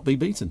will not be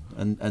beaten.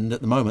 And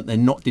at the moment, they're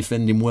not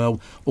defending well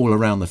all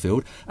around the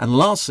field. And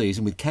last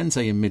season, with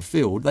Kante in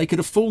midfield, they could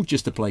afford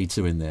just to play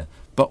two in there.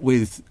 But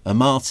with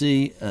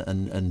Amati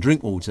and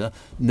Drinkwater,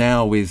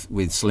 now with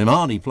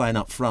Slimani playing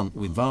up front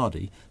with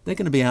Vardy, they're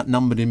going to be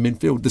outnumbered in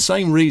midfield. The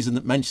same reason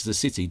that Manchester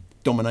City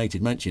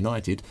dominated Manchester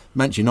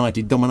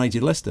United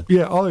dominated Leicester.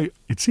 Yeah, Ollie,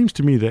 it seems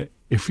to me that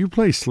if you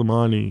play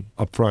Slimani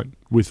up front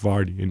with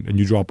Vardy and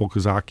you drop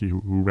Okazaki,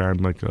 who ran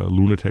like a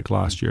lunatic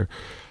last year,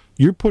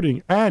 you're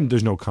putting, and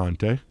there's no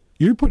Conte,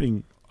 you're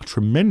putting a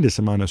tremendous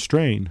amount of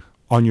strain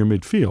on your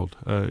midfield,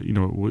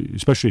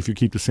 especially if you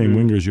keep the same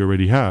wingers you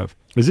already have.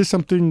 Is this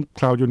something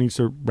Claudio needs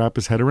to wrap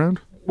his head around?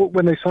 Well,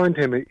 when they signed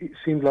him, it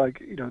seemed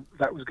like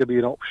that was going to be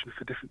an option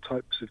for different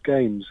types of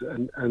games,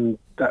 and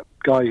that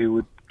guy who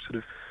would sort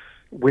of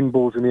win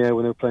balls in the air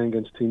when they were playing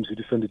against teams who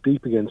defended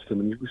deep against them.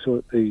 And we saw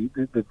it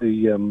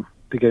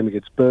the game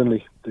against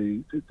Burnley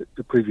the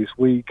previous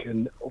week,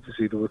 and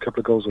obviously there were a couple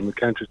of goals on the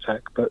counter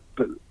attack, but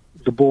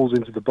the balls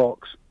into the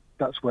box,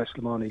 that's where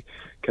Slimani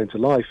came to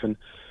life, and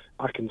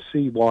I can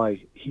see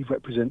why he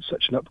represents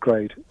such an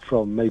upgrade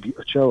from maybe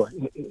Ochoa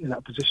in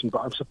that position.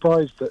 But I'm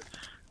surprised that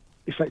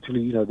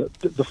effectively,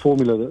 the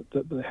formula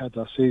that they had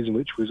last season,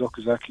 which was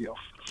Okazaki off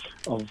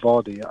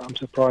Vardy, I'm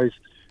surprised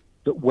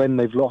that when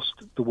they've lost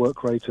the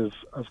work rate of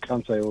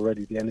Kante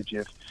already, the energy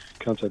of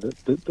Kante,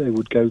 that they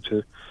would go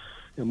to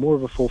more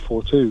of a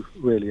 4-4-2,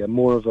 really, and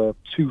more of a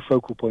two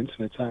focal points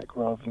in attack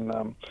rather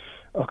than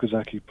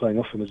Okazaki playing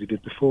off him as he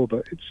did before.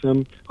 But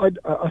it's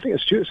I think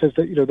as Stuart says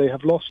that they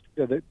have lost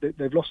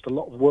they've lost a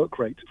lot of work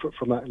rate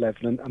from that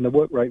 11, and the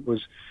work rate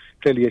was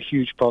clearly a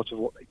huge part of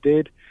what they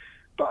did.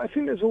 But I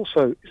think there's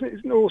also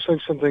isn't there also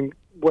something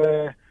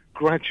where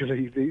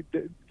gradually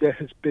there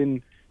has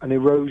been an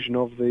erosion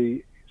of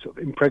the sort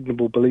of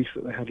impregnable belief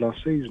that they had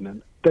last season,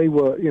 and they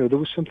were there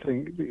was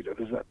something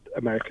there's that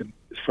American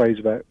phrase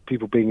about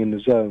people being in the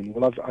zone.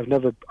 Well, I've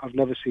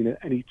never seen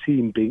any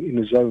team being in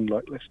the zone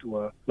like Leicester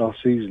were last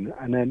season,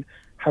 and then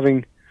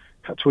having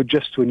had to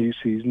adjust to a new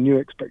season, new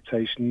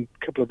expectation,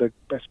 a couple of the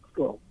best.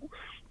 Well,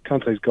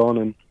 Kante's gone,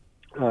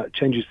 and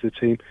changes to the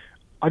team.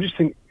 I just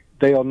think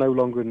they are no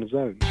longer in the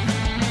zone.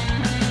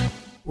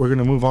 We're going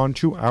to move on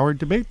to our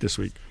debate this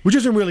week, which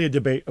isn't really a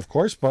debate, of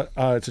course, but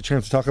it's a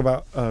chance to talk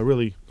about a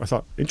really, I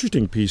thought,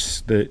 interesting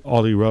piece that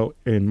Ollie wrote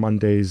in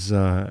Monday's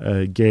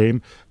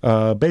game.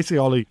 Basically,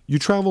 Ollie, you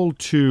traveled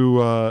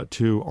to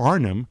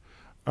Arnhem.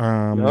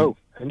 No,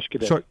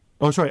 Enschede.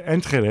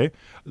 Enschede,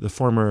 the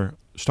former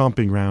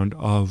stomping ground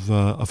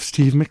of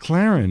Steve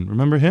McLaren.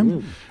 Remember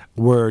him?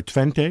 Where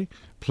Twente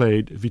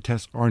played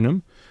Vitesse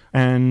Arnhem.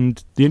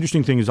 And the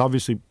interesting thing is,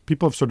 obviously,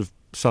 people have sort of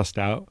sussed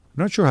out.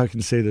 I'm not sure how I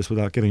can say this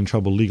without getting in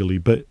trouble legally,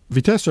 but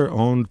Vitesse are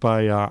owned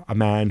by a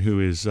man who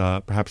is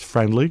perhaps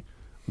friendly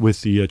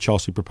with the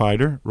Chelsea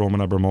proprietor, Roman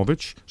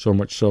Abramovich, so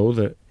much so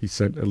that he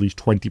sent at least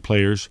 20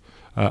 players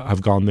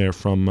have gone there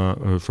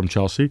from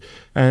Chelsea.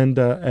 And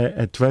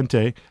at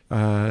Twente,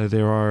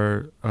 there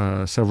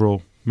are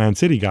several Man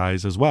City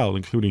guys as well,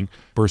 including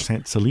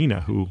Bersant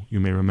Salina, who you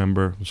may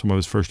remember some of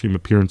his first-team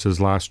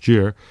appearances last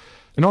year.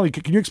 And Ollie,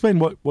 can you explain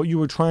what you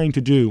were trying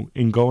to do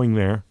in going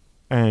there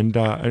and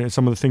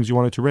some of the things you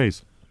wanted to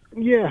raise?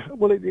 Yeah,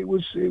 well, it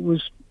was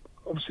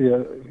obviously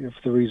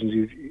for the reasons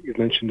you've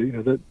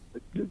mentioned. That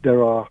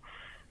there are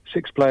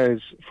 6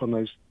 players from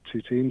those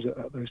two teams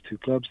at those two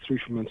clubs, 3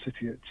 from Man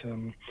City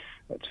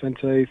at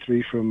Twente,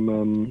 3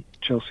 from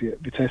Chelsea at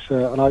Vitesse,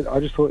 and I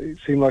just thought it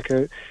seemed like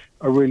a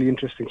really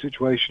interesting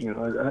situation.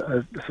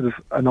 A sort of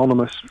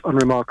anonymous,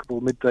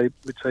 unremarkable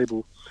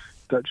mid-table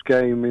Dutch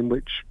game in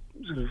which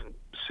sort of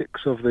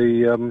 6 of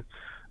the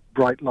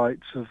bright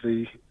lights of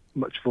the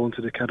much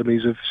vaunted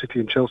academies of City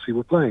and Chelsea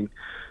were playing.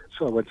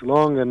 So I went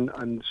along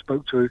and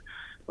spoke to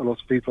a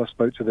lot of people. I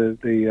spoke to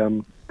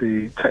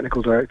the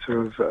technical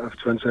director of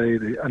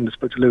Twente, and I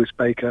spoke to Lewis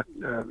Baker,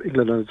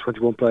 England under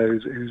 21 player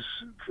who's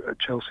at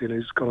Chelsea and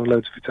who's gone on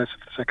loan to Vitesse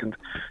for the second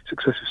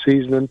successive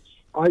season. And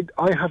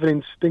I have an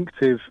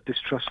instinctive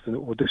distrust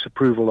or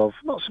disapproval of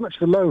not so much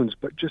the loans,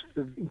 but just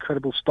the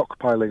incredible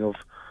stockpiling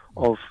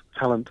of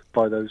talent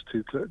by those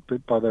two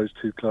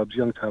clubs,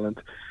 young talent,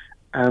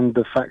 and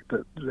the fact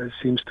that there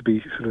seems to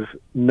be sort of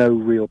no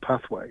real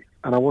pathway.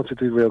 And I wanted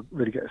to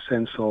really get a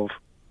sense of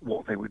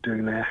what they were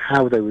doing there,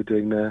 how they were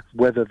doing there,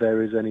 whether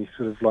there is any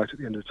sort of light at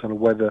the end of the tunnel,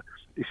 whether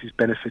this is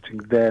benefiting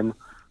them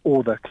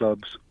or their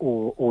clubs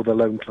or their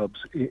loan clubs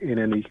in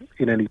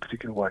any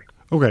particular way.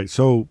 Okay,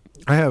 so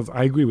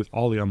I agree with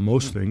Ollie on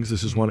most things.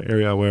 This is one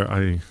area where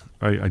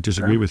I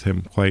disagree with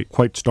him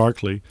quite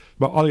starkly.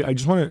 But Ollie, I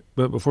just want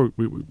to, before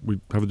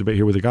we have a debate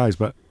here with the guys,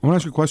 but I want to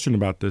ask you a question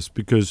about this,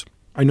 because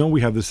I know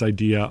we have this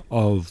idea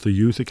of the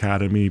youth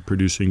academy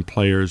producing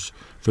players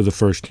for the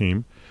first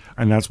team,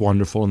 and that's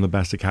wonderful, and the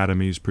best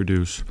academies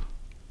produce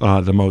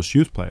the most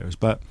youth players.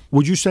 But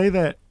would you say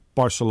that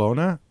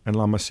Barcelona and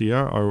La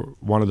Masia are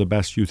one of the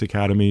best youth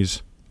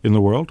academies in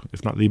the world,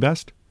 if not the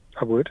best?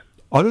 I would.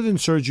 Other than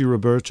Sergio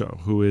Roberto,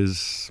 who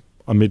is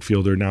a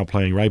midfielder now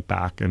playing right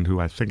back and who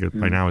I think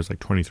by now is like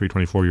 23,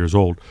 24 years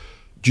old,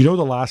 do you know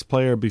the last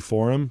player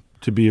before him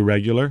to be a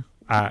regular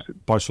at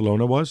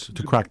Barcelona was,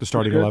 to crack the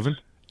starting 11?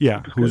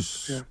 Yeah,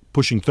 who's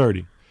pushing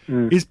 30.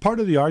 Is part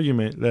of the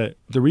argument that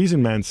the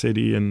reason Man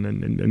City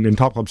and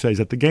top clubs say is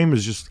that the game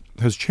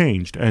has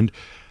changed. And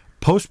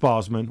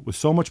post-Bosman, with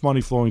so much money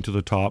flowing to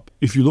the top,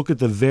 if you look at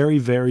the very,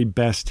 very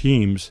best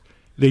teams,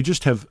 they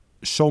just have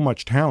so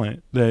much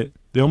talent that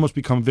they almost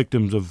become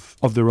victims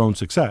of their own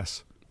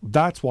success.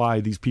 That's why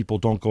these people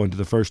don't go into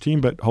the first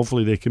team, but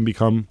hopefully they can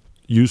become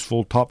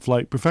useful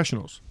top-flight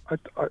professionals.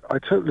 I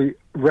totally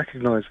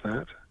recognise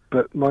that,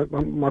 but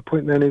my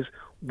point then is,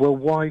 well,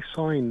 why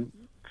sign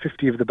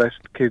 50 of the best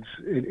kids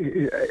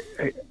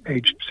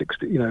aged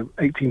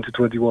 18 to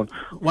 21?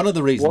 One of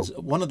the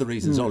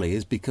reasons, Ollie,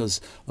 is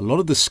because a lot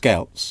of the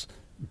scouts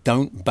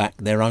don't back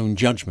their own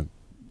judgment.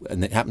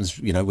 And it happens,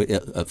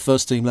 at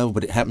first team level,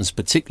 but it happens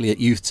particularly at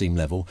youth team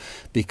level,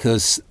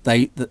 because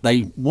they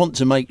want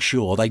to make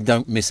sure they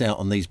don't miss out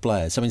on these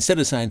players. So instead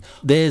of saying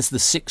there's the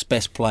 6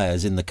 best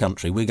players in the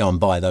country, we go and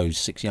buy those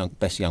 6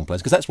 best young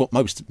players, because that's what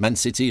most Man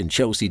City and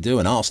Chelsea do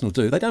and Arsenal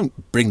do. They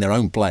don't bring their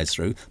own players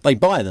through; they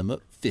buy them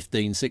at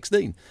 15,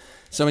 16.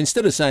 So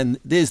instead of saying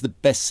there's the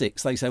best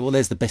 6, they say, well,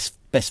 there's the best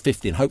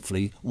 50, and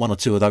hopefully 1 or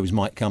 2 of those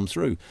might come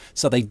through.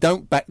 So they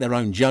don't back their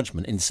own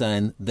judgment in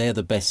saying they're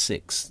the best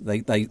 6.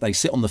 They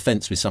sit on the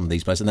fence with some of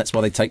these players, and that's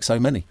why they take so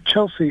many.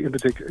 Chelsea in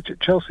particular,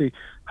 Chelsea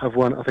have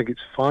won, I think it's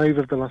 5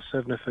 of the last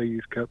 7 FA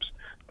Youth Cups.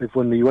 They've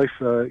won the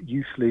UEFA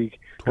Youth League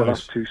the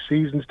last 2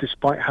 seasons,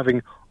 despite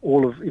having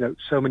all of,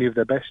 so many of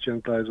their best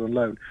young players on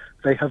loan.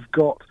 They have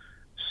got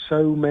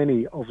so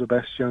many of the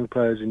best young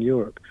players in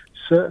Europe,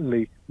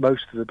 certainly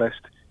most of the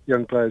best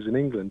young players in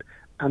England,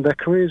 and their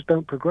careers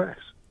don't progress.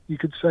 You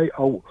could say,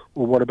 oh,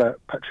 well, what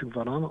about Patrick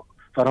Van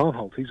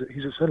Aanholt? He's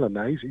at Sunderland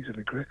now. He's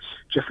having a career.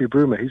 Jeffrey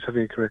Brumer, he's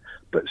having a career.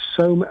 But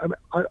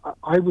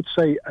I would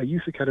say a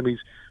youth academy's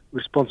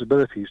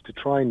responsibility is to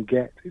try and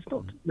get. It's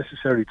not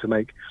necessarily to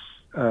make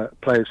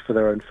players for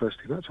their own first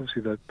team. That's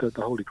obviously the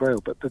holy grail.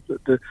 But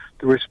the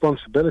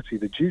responsibility,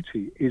 the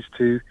duty, is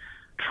to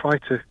try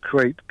to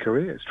create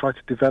careers, try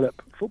to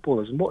develop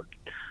footballers, and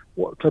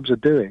what clubs are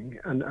doing,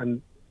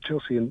 and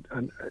Chelsea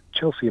and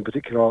Chelsea in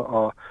particular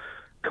are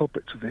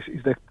culprits of this,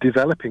 is they're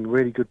developing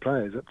really good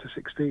players up to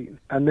 16,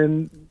 and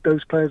then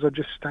those players are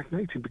just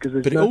stagnating because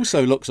there's. But it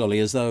also looks, Ollie,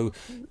 as though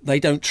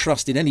they don't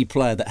trust in any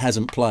player that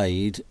hasn't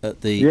played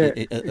at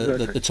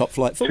the top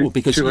flight football.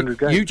 Because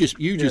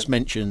you just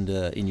mentioned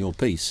in your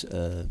piece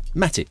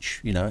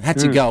Matic, had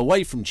to go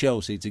away from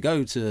Chelsea to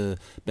go to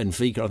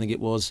Benfica, I think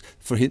it was,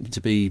 for him to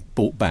be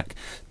bought back.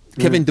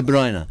 Kevin De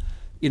Bruyne.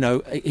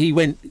 He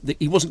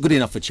wasn't good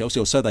enough for Chelsea,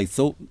 or so they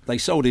thought. They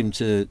sold him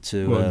to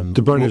De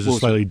Bruyne is a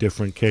slightly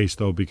different case,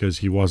 though, because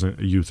he wasn't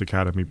a youth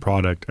academy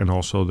product, and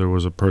also there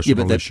was a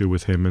personal issue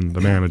with him and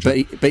the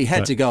manager. But he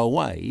had to go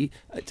away,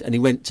 and he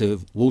went to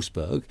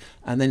Wolfsburg,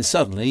 and then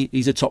suddenly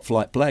he's a top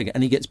flight player,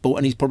 and he gets bought,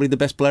 and he's probably the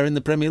best player in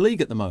the Premier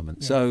League at the moment.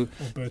 Yeah. So,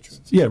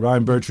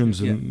 Ryan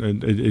Bertrand's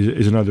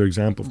is another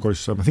example. Of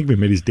course, I think he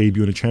made his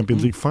debut in a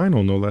Champions League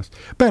final, no less.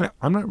 Ben,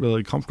 I'm not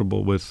really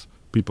comfortable with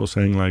people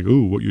saying like,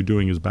 "Ooh, what you're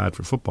doing is bad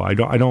for football."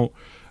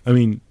 I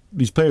mean,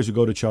 these players who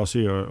go to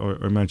Chelsea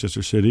or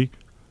Manchester City,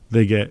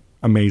 they get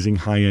amazing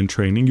high-end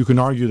training. You can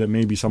argue that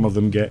maybe some of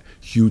them get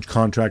huge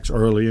contracts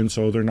early, and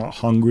so they're not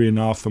hungry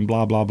enough, and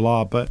blah blah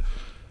blah. But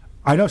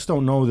I just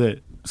don't know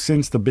that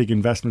since the big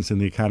investments in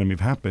the academy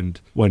have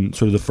happened, when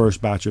sort of the first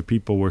batch of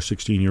people were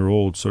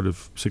 16-year-olds, sort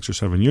of 6 or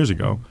 7 years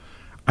ago,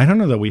 I don't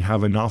know that we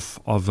have enough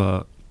of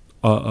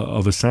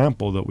a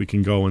sample that we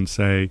can go and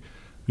say,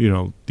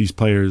 these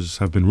players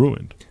have been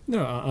ruined.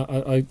 No,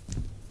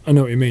 I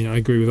know what you mean. I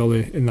agree with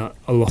Ollie in that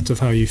a lot of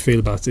how you feel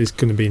about it is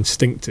going to be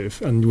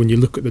instinctive. And when you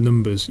look at the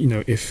numbers,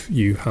 if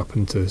you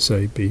happen to,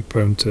 say, be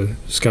prone to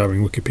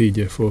scouring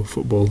Wikipedia for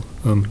football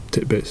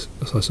tidbits,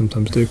 as I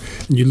sometimes do,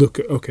 and you look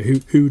at,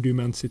 okay, who do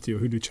Man City or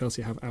who do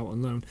Chelsea have out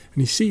on loan,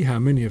 and you see how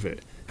many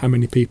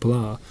people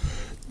are.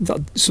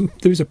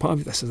 There is a part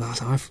of it that says that's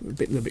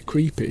a bit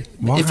creepy.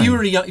 Why? If you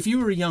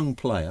were a young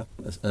player,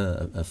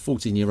 a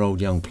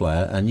 14-year-old young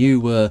player, and you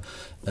were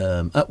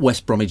at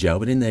West Bromwich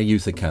Albion in their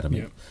youth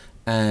academy,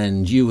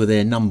 and you were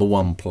their number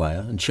 1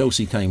 player, and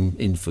Chelsea came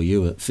in for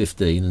you at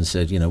 15 and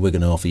said, we're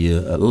going to offer you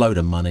a load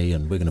of money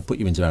and we're going to put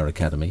you into our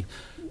academy,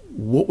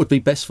 what would be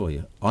best for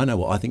you? I know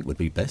what I think would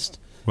be best.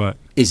 What?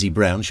 Izzy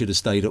Brown should have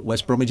stayed at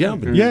West Bromwich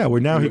Albion. Yeah,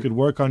 where now he could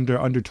work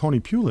under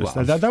Tony Pulis.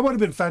 Well, that would have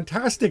been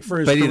fantastic for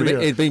his career.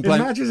 It's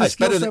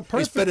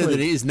better than it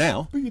is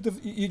now.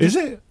 Is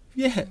it?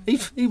 Yeah,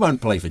 he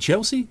won't play for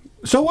Chelsea.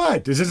 So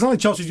what? It's not like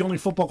Chelsea's the only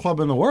football club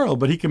in the world,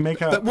 but he can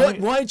make a... But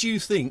why do you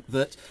think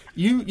that...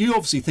 You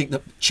obviously think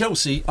that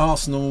Chelsea,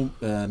 Arsenal,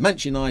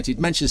 Manchester United,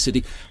 Manchester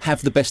City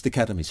have the best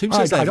academies. Who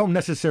says that? I don't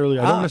necessarily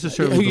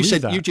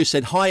believe that. You just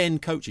said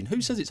high-end coaching.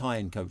 Who says it's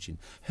high-end coaching?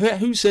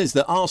 Who says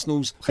that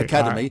Arsenal's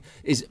academy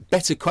is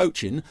better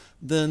coaching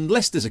than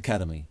Leicester's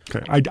academy?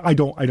 Okay, I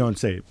don't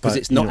say it. Because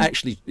it's not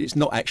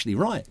actually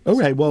right.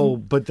 Okay, well,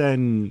 but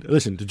then,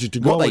 listen, to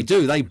go... What they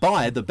do, they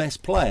buy the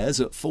best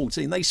players at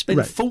 14. They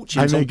spend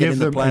fortunes on getting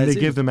the players and they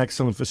give them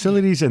excellent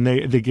facilities, and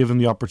they give them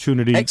the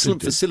opportunity...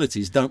 Excellent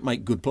facilities don't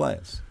make good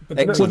players.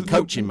 Excellent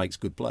coaching makes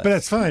good players. But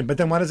that's fine. But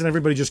then why doesn't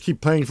everybody just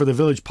keep playing for the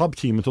village pub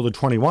team until they're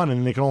 21, and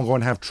then they can all go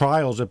and have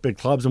trials at big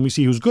clubs, and we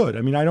see who's good?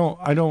 I mean, I don't.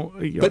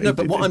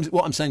 But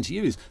what I'm saying to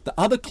you is that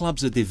other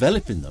clubs are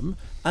developing them,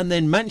 and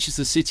then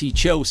Manchester City,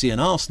 Chelsea,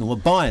 and Arsenal are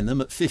buying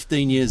them at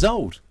 15 years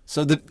old.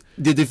 So the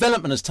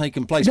development has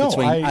taken place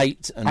between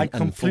 8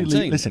 and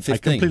 14. Listen, 15. I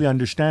completely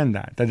understand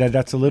that.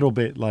 That's a little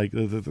bit like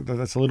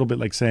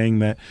saying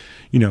that,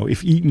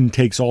 if Eton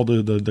takes all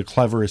the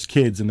cleverest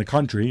kids in the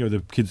country, or the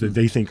kids that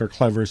they think are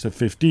cleverest at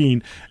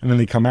 15, and then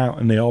they come out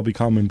and they all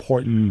become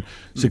important,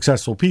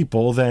 successful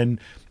people, then,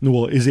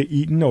 well, is it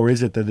Eton or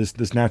is it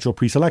this natural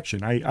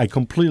pre-selection? I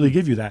completely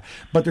give you that.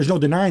 But there's no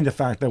denying the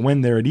fact that when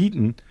they're at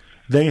Eton,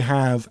 they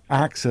have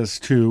access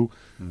to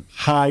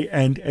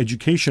high-end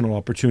educational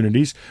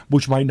opportunities,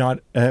 which might not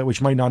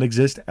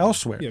exist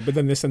elsewhere. Yeah, but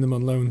then they send them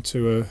on loan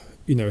to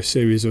a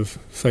series of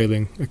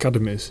failing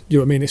academies. You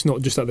know what I mean? It's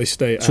not just that they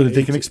stay so that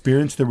they can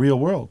experience the real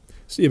world.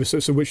 So, yeah, but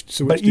which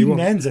but do you Eton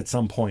want? ends at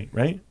some point,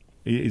 right?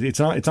 It's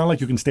not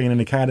like you can stay in an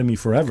academy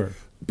forever.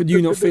 But do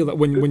you not feel that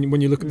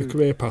when you look at the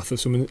career path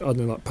of someone, I don't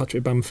know, like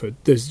Patrick Bamford,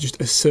 there's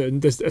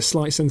a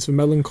slight sense of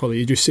melancholy.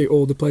 You just see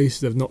all the places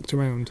they've knocked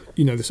around.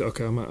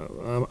 Okay, I'm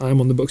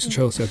on the books of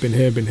Chelsea. I've been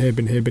here.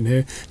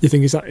 You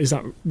think is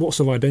that what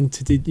sort of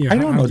identity? I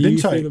don't know.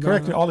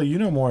 Correct me, Ollie. You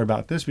know more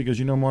about this because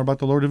you know more about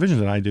the lower divisions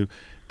than I do.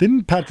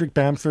 Didn't Patrick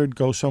Bamford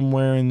go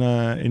somewhere in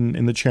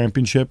the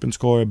Championship and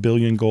score 1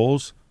 billion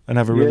goals and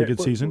have a really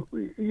good season?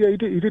 Yeah, he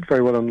did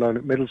very well on loan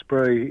at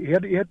Middlesbrough. He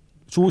had.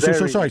 So what's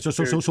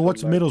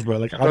Middlesbrough?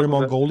 Like Outer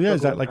Mongolia?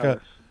 Is that like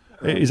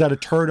is that a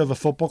turd of a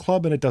football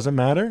club and it doesn't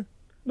matter?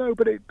 No,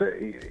 but I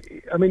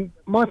mean,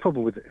 my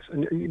problem with this,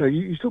 and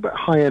you talk about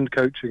high-end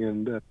coaching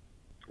and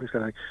this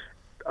kind of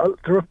thing.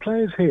 There are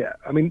players here.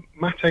 I mean,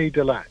 Matej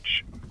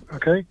Delac,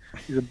 okay,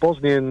 he's a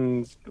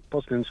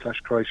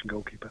Bosnian/Croatian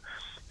goalkeeper.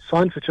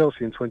 Signed for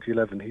Chelsea in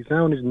 2011. He's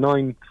now on his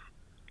 9th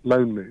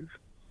loan move.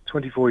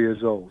 24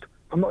 years old.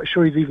 I'm not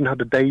sure he's even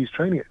had a day's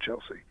training at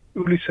Chelsea.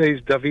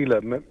 Ulises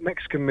Davila,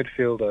 Mexican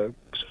midfielder,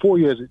 4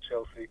 years at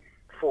Chelsea,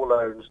 4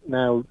 loans,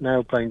 now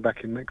playing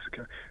back in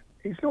Mexico.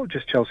 It's not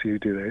just Chelsea who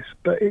do this,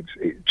 but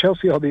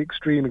Chelsea are the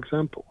extreme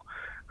example.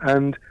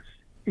 And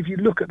if you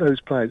look at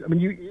those players, I mean,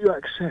 you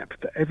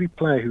accept that every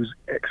player who's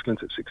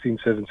excellent at 16,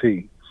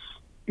 17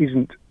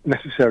 isn't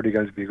necessarily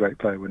going to be a great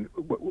player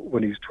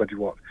when he's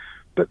 21.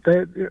 But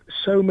there are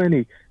so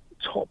many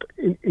top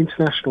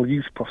international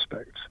youth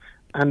prospects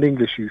and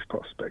English youth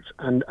prospects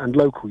and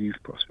local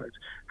youth prospects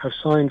have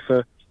signed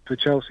for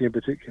Chelsea in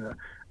particular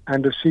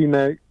and have seen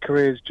their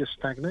careers just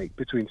stagnate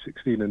between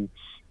 16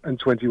 and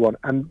 21,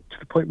 and to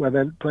the point where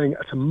they're playing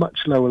at a much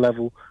lower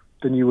level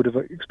than you would have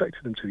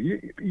expected them to.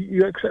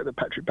 You accept that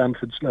Patrick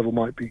Bamford's level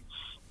might be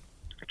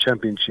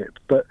Championship,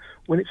 but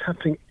when it's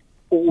happening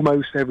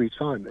almost every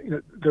time,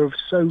 there are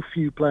so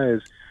few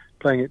players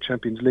playing at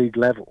Champions League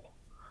level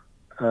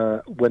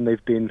when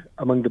they've been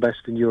among the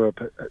best in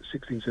Europe at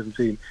 16,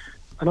 17.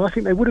 And I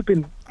think they would have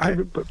been,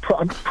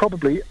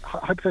 probably,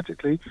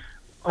 hypothetically,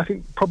 I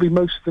think probably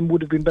most of them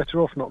would have been better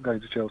off not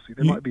going to Chelsea.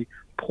 They might be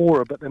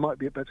poorer, but they might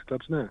be at better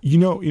clubs now. You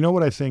know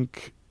what I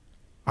think,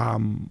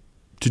 to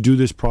do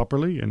this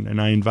properly, and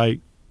I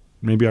invite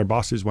maybe our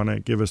bosses want to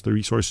give us the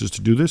resources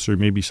to do this, or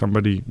maybe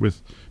somebody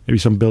with maybe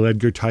some Bill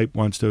Edgar type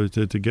wants to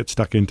get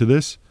stuck into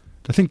this.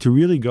 I think to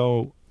really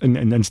go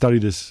and study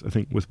this, I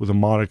think with a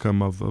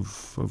modicum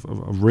of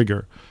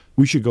rigor,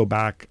 we should go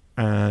back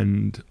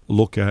and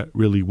look at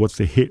really what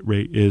the hit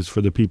rate is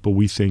for the people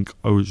we think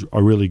are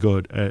really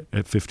good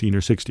at 15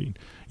 or 16.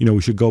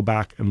 We should go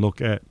back and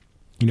look at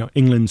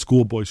England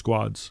schoolboy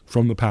squads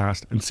from the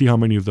past and see how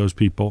many of those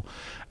people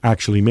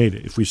actually made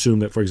it. If we assume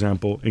that, for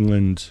example,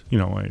 England,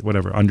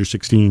 under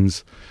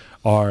 16s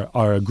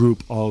are a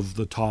group of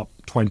the top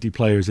 20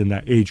 players in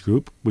that age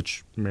group,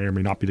 which may or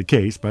may not be the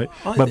case, but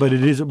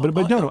it is.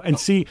 But no, and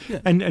see,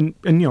 yeah.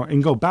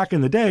 and go back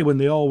in the day when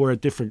they all were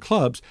at different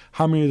clubs.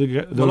 How many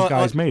of those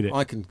guys made it?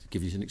 I can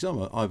give you an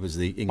example. I was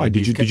the England.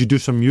 Did you do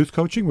some youth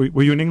coaching?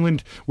 Were you an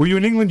England? Were you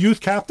an England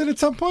youth captain at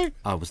some point?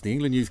 I was the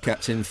England youth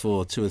captain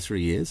for 2 or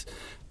 3 years.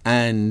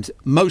 And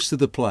most of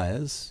the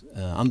players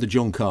under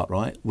John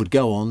Cartwright would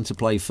go on to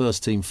play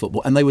first team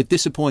football, and they were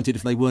disappointed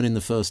if they weren't in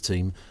the first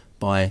team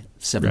by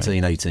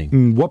 17,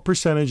 18. What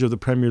percentage of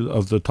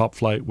the top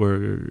flight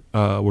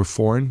were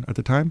foreign at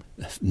the time?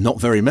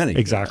 Not very many.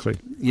 Exactly.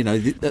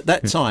 At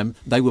that time,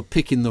 they were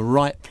picking the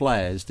right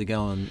players to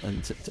go on.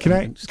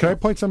 Can I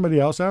point somebody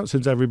else out,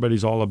 since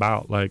everybody's all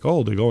about they're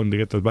going to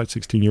get the about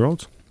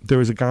 16-year-olds? There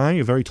was a guy,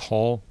 a very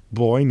tall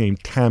boy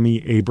named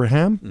Tammy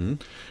Abraham,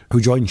 who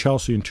joined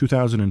Chelsea in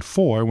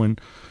 2004 when,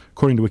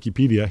 according to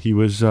Wikipedia, he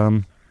was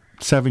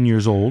 7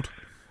 years old.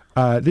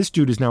 This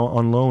dude is now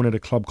on loan at a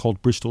club called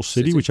Bristol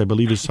City, which I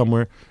believe is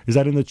somewhere. Is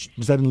that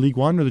in League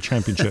One or the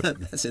Championship?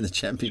 That's in the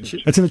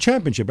Championship. That's in the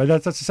Championship.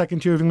 That's the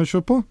second tier of English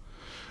football.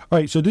 All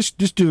right. So this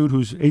dude,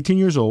 who's 18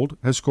 years old,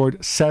 has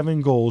scored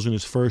 7 goals in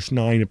his first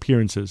 9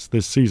 appearances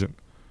this season.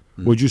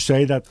 Would you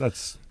say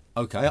that's?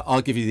 Okay,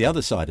 I'll give you the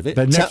other side of it.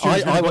 But next year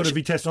he's going to go to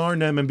Vitesse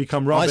Arnhem and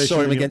become rubbish. I saw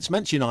him against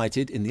Manchester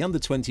United in the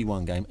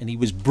under-21 game, and he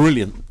was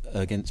brilliant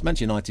against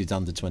Manchester United's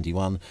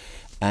under-21.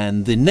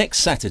 And the next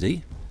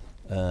Saturday,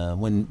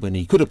 when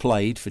he could have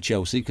played for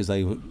Chelsea because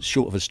they were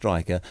short of a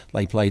striker,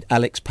 they played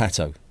Alex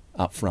Pato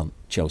up front.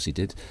 Chelsea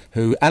did.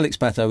 Who Alex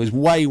Pato is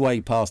way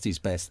past his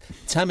best.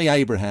 Tammy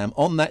Abraham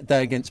on that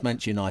day against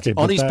Manchester United,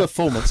 on his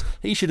performance,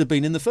 he should have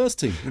been in the first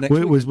team.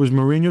 Was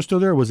Mourinho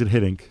still there, or was it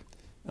Hiddink?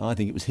 I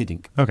think it was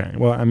Hiddink. Okay,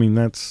 well, I mean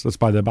that's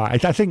by the by.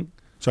 I think.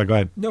 Sorry, go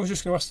ahead. No, I was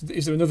just going to ask: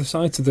 is there another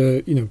side to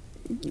the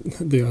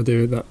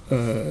idea that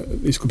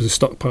these clubs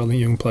are stockpiling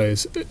young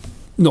players,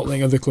 not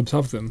letting other clubs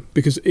have them?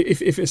 Because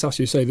if it's as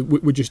you say that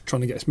we're just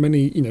trying to get as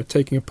many,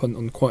 taking a punt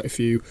on quite a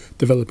few,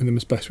 developing them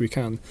as best we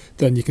can,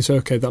 then you can say,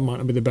 okay, that might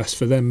not be the best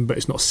for them, but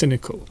it's not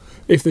cynical.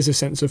 If there's a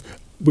sense of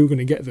we're going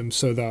to get them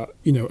so that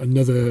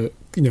another,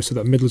 so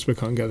that Middlesbrough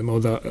can't get them, or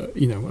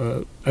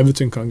that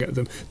Everton can't get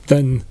them,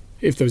 then.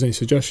 If there was any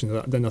suggestion of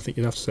that, then I think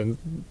you'd have to say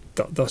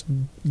that's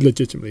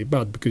legitimately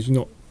bad because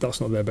that's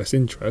not their best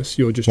interest.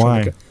 You're just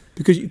trying to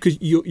because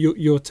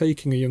you're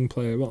taking a young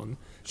player on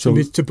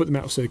to put them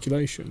out of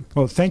circulation.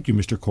 Well, thank you,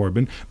 Mr.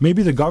 Corbyn.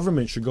 Maybe the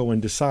government should go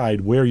and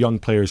decide where young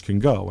players can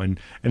go, and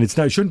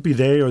it shouldn't be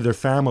they or their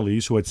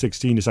families who at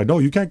 16 decide, no,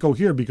 you can't go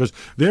here because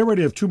they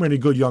already have too many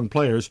good young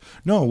players.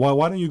 No,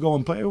 why don't you go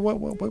and play?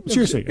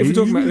 Seriously, if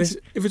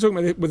we're talking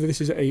about whether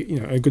this is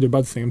a good or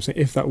bad thing, I'm saying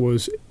if there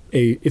was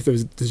a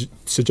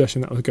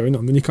suggestion that was going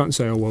on, then you can't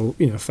say, oh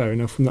well, fair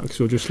enough from that because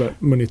we'll just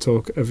let money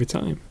talk every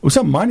time. Well, it's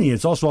not money;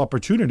 it's also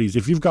opportunities.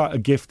 If you've got a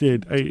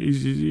gifted,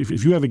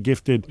 if you have a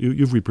gifted,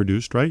 you've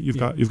reproduced, right? You've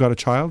got a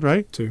child,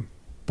 right? 2.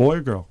 Boy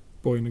or girl?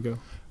 Boy and a girl.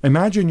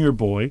 Imagine your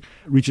boy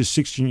reaches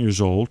 16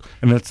 years old,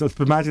 and let's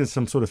imagine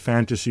some sort of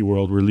fantasy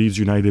world where Leeds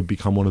United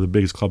become one of the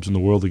biggest clubs in the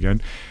world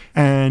again.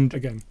 And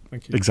again,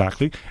 thank you.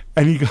 Exactly.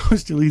 And he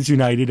goes to Leeds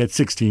United at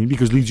 16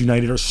 because Leeds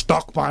United are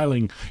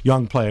stockpiling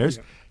young players.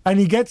 Yeah. And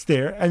he gets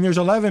there, and there's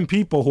 11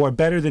 people who are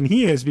better than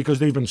he is because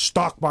they've been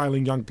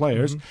stockpiling young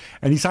players,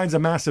 and he signs a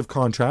massive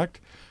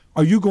contract.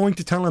 Are you going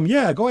to tell him,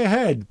 yeah, go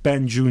ahead,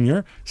 Ben Jr.,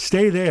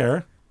 stay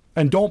there,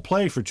 and don't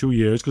play for 2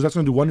 years because that's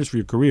going to do wonders for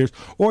your careers?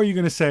 Or are you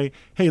going to say,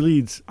 hey,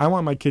 Leeds, I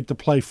want my kid to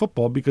play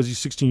football because he's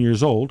 16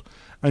 years old,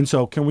 and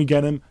so can we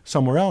get him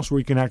somewhere else where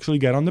he can actually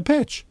get on the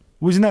pitch?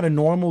 Wasn't that a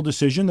normal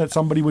decision that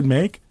somebody would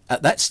make?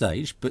 At that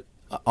stage, but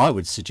I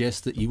would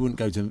suggest that you wouldn't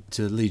go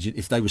to Leeds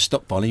if they were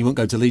stockpiling. You wouldn't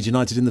go to Leeds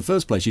United in the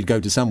first place. You'd go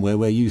to somewhere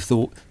where you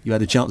thought you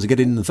had a chance of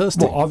getting in the first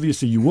team. Well,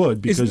 obviously you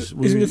would because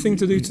isn't the thing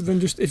to do to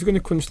then just if you're going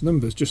to crunch the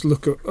numbers, just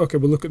look at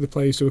the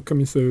players who are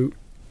coming through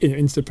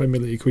into the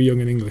Premier League who are young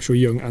in English or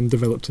young and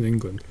developed in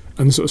England,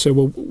 and sort of say,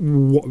 well,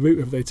 what route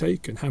have they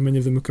taken? How many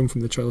of them have come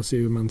from the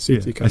Chelsea or Man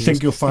City? I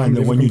think you'll find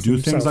that when you do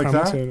things like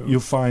that, you'll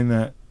find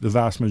that the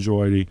vast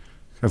majority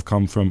have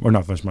come from, or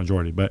not vast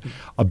majority, but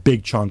a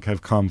big chunk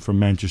have come from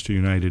Manchester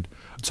United.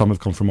 Some have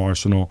come from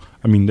Arsenal.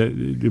 I mean,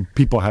 the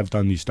people have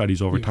done these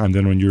studies over time.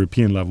 Then on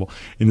European level,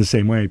 in the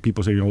same way,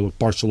 people say, look,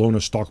 Barcelona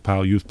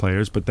stockpile youth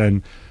players, but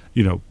then,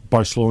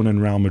 Barcelona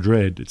and Real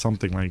Madrid, it's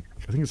something like,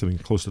 I think it's something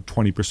close to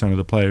 20% of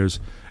the players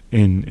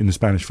in the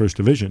Spanish First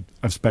Division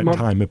have spent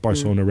time at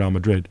Barcelona, Real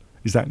Madrid.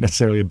 Is that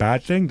necessarily a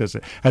bad thing?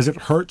 Has it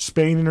hurt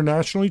Spain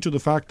internationally to the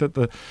fact that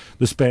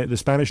the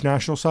Spanish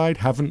national side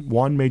haven't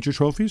won major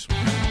trophies?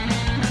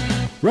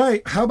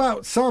 Right, how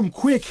about some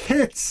quick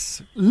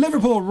hits?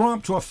 Liverpool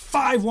romp to a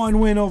 5-1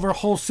 win over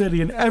Hull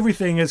City, and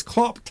everything is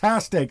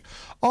Klopp-tastic.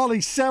 Ollie,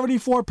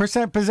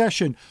 74%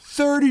 possession,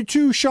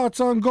 32 shots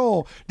on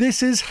goal.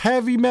 This is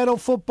heavy metal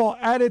football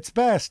at its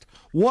best.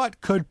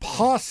 What could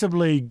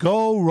possibly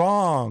go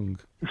wrong?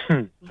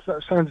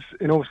 That sounds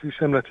enormously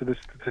similar to the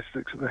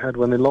statistics that they had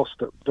when they lost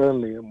at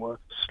Burnley and were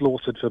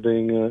slaughtered for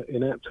being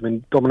inept. I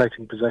mean,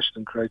 dominating possession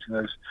and creating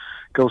those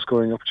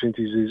goal-scoring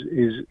opportunities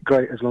is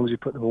great as long as you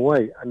put them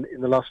away. And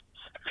in the last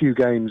few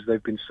games,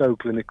 they've been so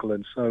clinical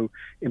and so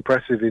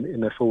impressive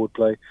in their forward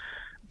play.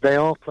 They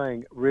are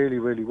playing really,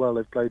 really well.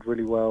 They've played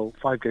really well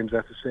 5 games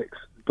out of 6.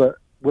 But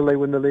will they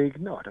win the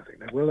league? No, I don't think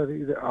they will.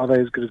 Are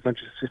they as good as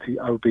Manchester City?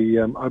 I'd be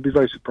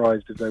very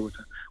surprised if they were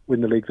to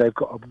win the league. They've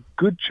got a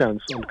good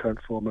chance on current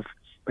form of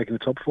making the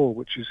top 4,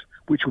 which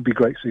would be a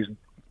great season.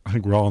 I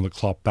think we're all on the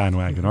Klopp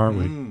bandwagon, aren't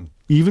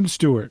we? Even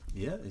Stewart.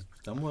 Yeah,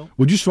 Done well.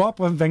 Would you swap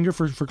Wenger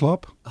for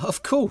Klopp?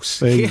 Of course.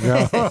 There you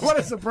go. What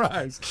a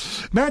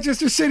surprise.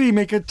 Manchester City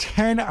make a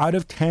 10 out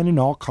of 10 in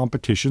all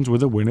competitions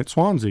with a win at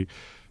Swansea.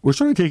 We're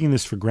sort of taking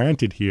this for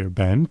granted here,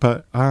 Ben,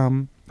 but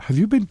have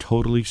you been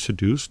totally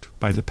seduced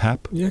by the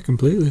Pep? Yeah,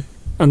 completely.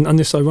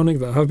 And it's ironic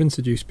that I have been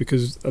seduced,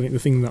 because I think the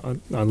thing that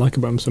I like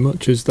about him so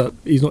much is that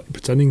he's not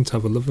pretending to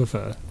have a love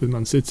affair with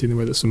Man City in the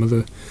way that some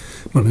other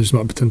managers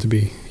might pretend to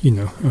be,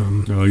 No,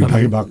 you're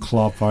talking about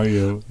Klopp, are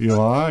you? You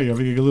are? You're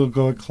having a little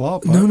go at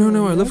Klopp?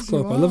 No, I love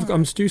Klopp.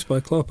 I'm seduced by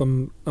Klopp.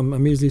 I'm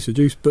easily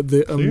seduced. But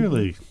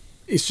Clearly.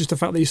 It's just the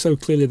fact that he's so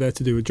clearly there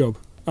to do a job.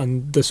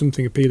 And there's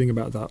something appealing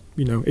about that.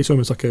 It's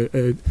almost like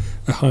a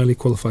highly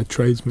qualified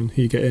tradesman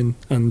who you get in,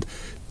 and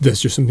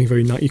there's just something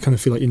very nice. You kind of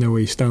feel like you know where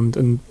you stand.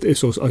 And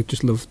it's also, I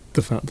just love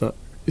the fact that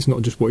it's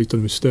not just what he's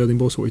done with Sterling,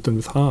 but also what he's done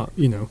with Hart.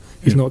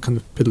 He's not kind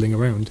of piddling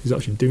around. He's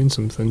actually doing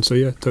something. So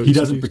yeah, totally. He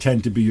doesn't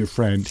pretend to be your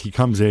friend. He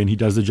comes in, he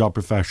does the job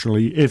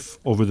professionally. If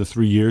over the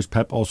 3 years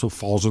Pep also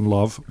falls in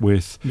love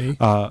with me,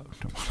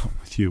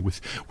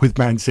 with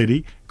Man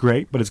City,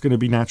 great, but it's going to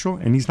be natural,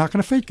 and he's not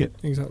going to fake it.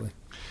 Exactly.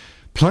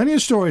 Plenty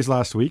of stories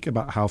last week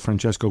about how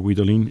Francesco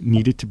Guidolin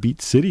needed to beat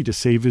City to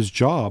save his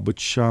job,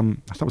 which I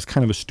thought was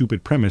kind of a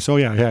stupid premise. Oh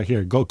yeah,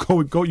 here, go!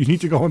 You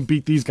need to go and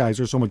beat these guys.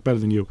 They're so much better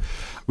than you.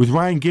 With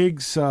Ryan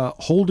Giggs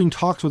holding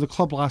talks with the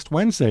club last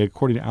Wednesday,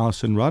 according to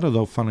Alison Rudd,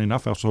 although funnily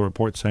enough, I also saw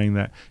reports saying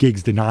that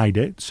Giggs denied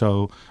it.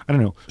 So I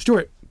don't know.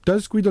 Stuart,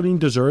 does Guidolin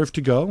deserve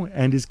to go,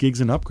 and is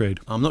Giggs an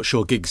upgrade? I'm not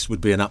sure Giggs would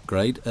be an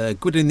upgrade.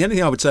 Guidolin, the only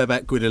thing I would say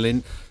about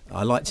Guidolin,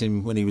 I liked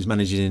him when he was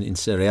managing in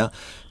Serie A.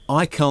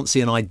 I can't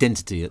see an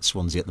identity at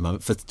Swansea at the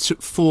moment. For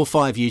 4 or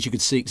 5 years, you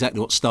could see exactly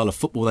what style of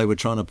football they were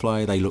trying to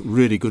play. They looked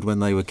really good when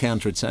they were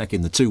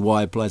counter-attacking. The 2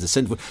 wide players, the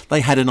centre,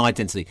 they had an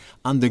identity.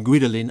 Under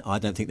Guidolin, I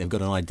don't think they've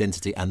got an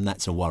identity, and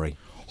that's a worry.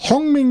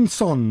 Heung-min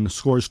Son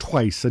scores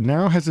twice and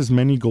now has as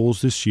many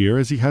goals this year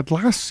as he had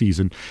last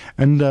season.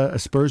 And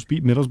Spurs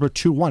beat Middlesbrough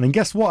 2-1. And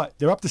guess what?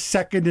 They're up to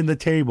second in the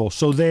table.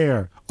 So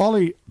there.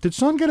 Ollie, did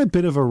Son get a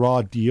bit of a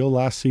raw deal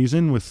last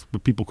season with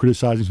people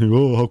criticizing, saying,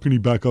 oh, how can he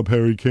back up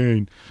Harry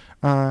Kane?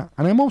 And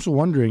I'm also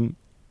wondering,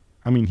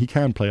 I mean, he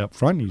can play up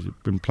front. He's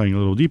been playing a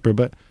little deeper.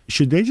 But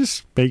should they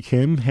just make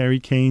him Harry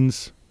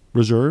Kane's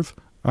reserve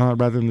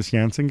rather than this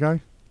Janssen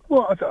guy?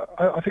 Well,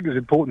 I think it's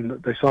important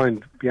that they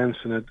signed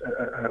Janssen,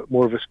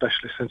 more of a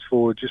specialist centre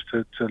forward, just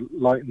to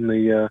lighten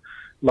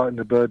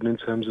the burden in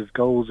terms of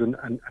goals and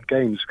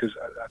games, because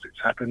as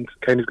it's happened,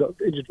 Kane has got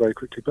injured very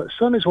quickly. But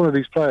Son is one of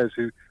these players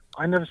who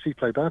I never see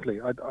play badly.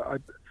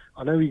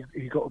 I know he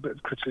got a bit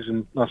of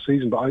criticism last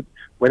season, but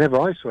whenever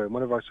I saw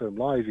him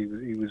live,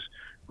 he was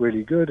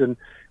really good. And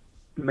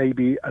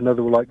maybe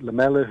another like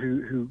Lamela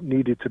who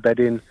needed to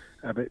bed in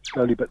a bit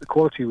slowly, but the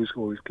quality was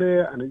always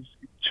clear, and it's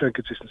showing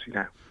consistency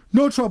now.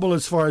 No trouble,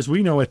 as far as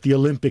we know, at the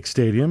Olympic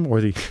Stadium, or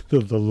the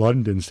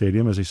London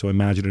Stadium, as they so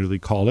imaginatively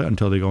call it,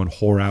 until they go and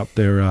whore out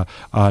their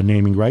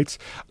naming rights.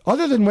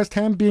 Other than West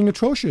Ham being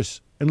atrocious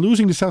and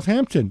losing to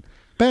Southampton.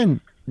 Ben,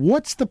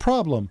 what's the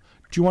problem?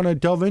 Do you want to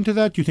delve into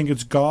that? Do you think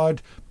it's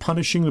God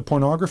punishing the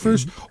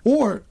pornographers?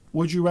 Or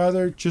would you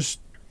rather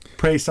just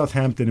praise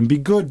Southampton and be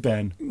good,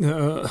 Ben?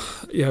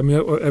 Yeah, I mean,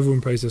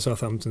 everyone praises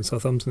Southampton.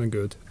 Southampton are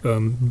good.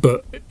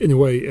 But in a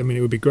way, I mean,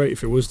 it would be great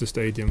if it was the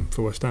stadium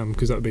for West Ham,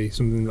 because that would be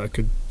something that I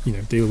could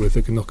deal with.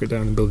 I could knock it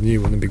down and build a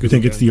new one and be good. You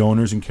think it's the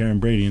owners and Karen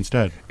Brady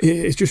instead?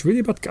 It's just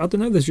really bad. I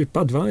don't know, there's just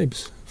bad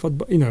vibes.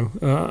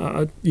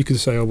 You could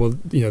say, oh, well,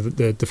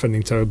 they're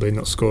defending terribly,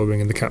 not scoring,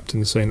 and the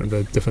captain is saying that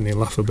they're defending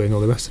laughably and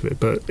all the rest of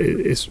it. But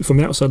it's from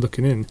the outside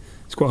looking in,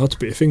 it's quite hard to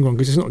put your finger on,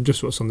 because it's not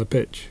just what's on the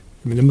pitch.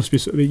 I mean, there must be.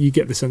 You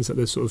get the sense that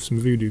there's sort of some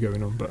voodoo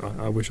going on, but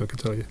I wish I could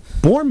tell you.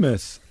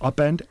 Bournemouth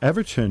upend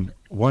Everton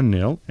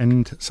 1-0,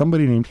 and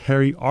somebody named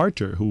Harry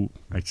Arter, who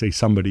I'd say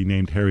somebody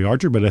named Harry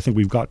Arter, but I think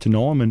we've got to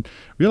know him and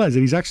realize that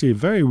he's actually a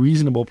very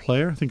reasonable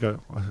player. I think a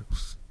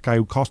guy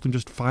who cost him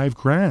just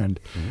 $5,000,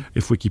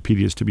 if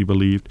Wikipedia is to be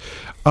believed.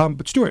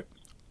 But Stuart,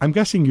 I'm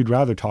guessing you'd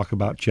rather talk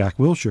about Jack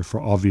Wilshere for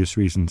obvious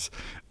reasons.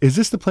 Is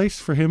this the place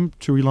for him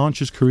to relaunch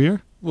his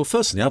career? Well,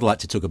 firstly, I'd like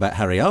to talk about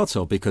Harry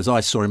Arter, because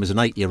I saw him as an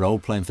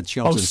 8-year-old playing for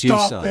Charlton's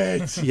youth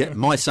side. Yeah,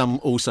 my son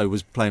also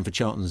was playing for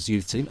Charlton's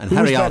youth team. And Who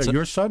Harry was better, Arter,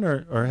 your son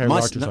or Harry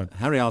Arter's son?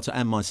 Harry Arter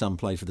and my son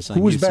played for the same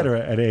Who was youth better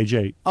side. at age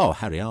 8? Oh,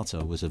 Harry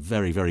Arter was a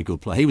very, very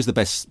good player. He was the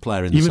best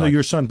player in the side. Even though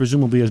your son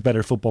presumably has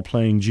better football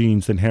playing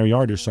genes than Harry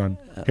Arter's son.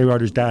 Harry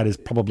Arter's dad is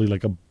probably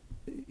like a...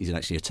 He's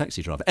actually a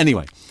taxi driver.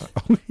 Anyway,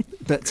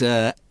 but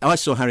I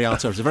saw Harry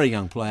Arter as a very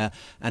young player,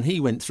 and he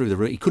went through the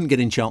route. He couldn't get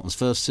in Charlton's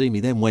first team. He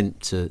then went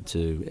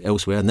to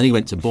elsewhere, and then he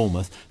went to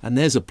Bournemouth. And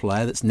there's a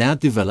player that's now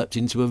developed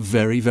into a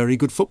very, very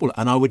good footballer.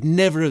 And I would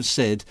never have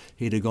said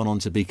he'd have gone on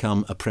to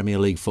become a Premier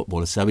League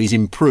footballer. So he's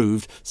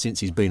improved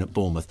since he's been at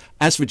Bournemouth.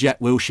 As for Jack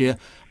Wilshere,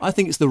 I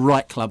think it's the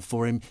right club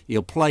for him.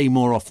 He'll play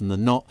more often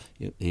than not.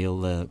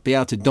 He'll be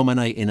able to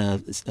dominate in a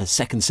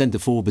second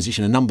centre-forward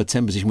position, a number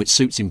 10 position, which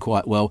suits him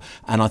quite well.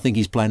 And I think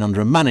he's playing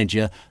under a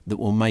manager that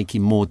will make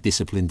him more disciplined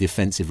disciplined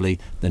defensively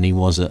than he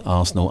was at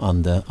Arsenal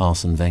under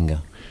Arsene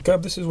Wenger.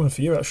 Gab, this is one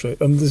for you actually.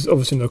 There's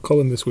obviously no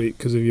column this week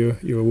because of you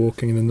were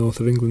walking in the north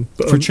of England.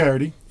 But, for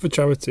charity. For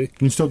charity.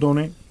 Can you still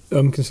donate?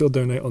 Can still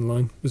donate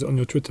online. Is it on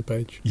your Twitter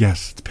page?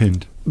 Yes, it's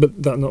pinned.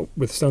 But that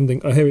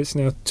notwithstanding, I hear it's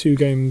now 2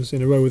 games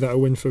in a row without a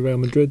win for Real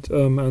Madrid,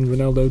 and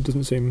Ronaldo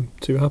doesn't seem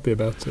too happy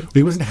about it.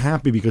 He wasn't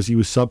happy because he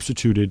was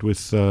substituted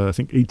with, I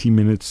think, 18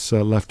 minutes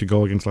left to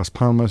go against Las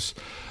Palmas,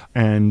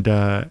 and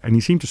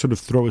he seemed to sort of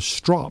throw a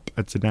strop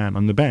at Zidane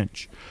on the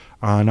bench.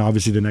 And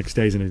obviously the next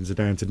day,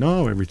 Zidane said,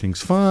 no,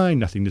 everything's fine,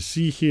 nothing to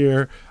see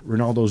here.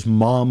 Ronaldo's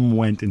mom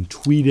went and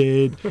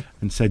tweeted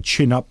and said,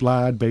 chin up,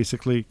 lad,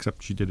 basically,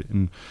 except she did it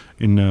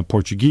in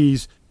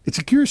Portuguese. It's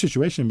a curious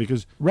situation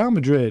because Real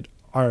Madrid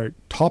are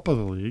top of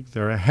the league.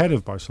 They're ahead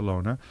of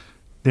Barcelona.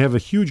 They have a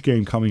huge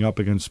game coming up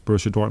against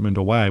Borussia Dortmund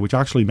away, which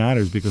actually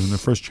matters because in their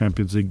first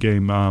Champions League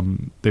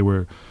game, they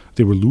were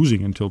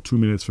losing until 2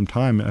 minutes from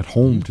time at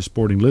home to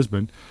Sporting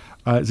Lisbon.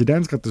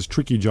 Zidane's got this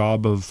tricky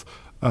job of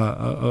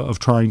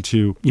trying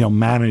to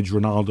manage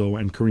Ronaldo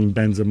and Karim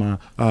Benzema.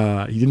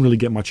 He didn't really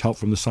get much help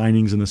from the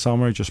signings in the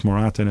summer, just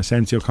Morata and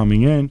Asensio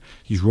coming in.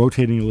 He's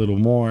rotating a little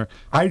more.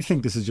 I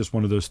think this is just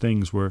one of those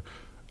things where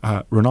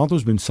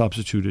Ronaldo's been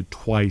substituted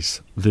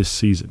twice this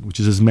season, which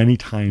is as many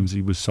times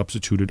he was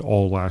substituted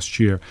all last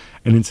year.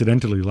 And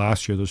incidentally,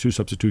 last year, those 2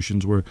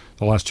 substitutions were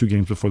the last 2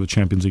 games before the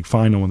Champions League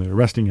final when they were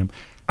resting him.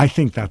 I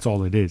think that's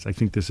all it is. I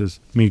think this is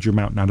major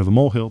mountain out of a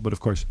molehill, but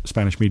of course,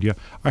 Spanish media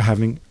are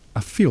having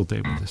a field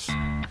day with this.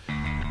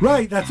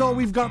 Right, that's all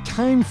we've got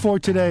time for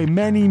today.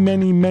 Many,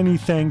 many, many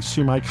thanks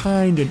to my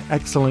kind and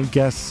excellent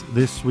guests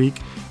this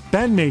week,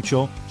 Ben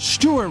Machel,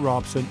 Stuart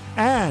Robson,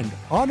 and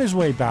on his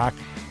way back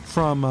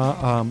from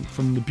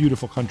the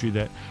beautiful country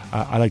that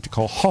I like to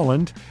call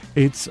Holland,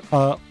 it's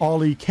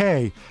Ollie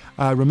K.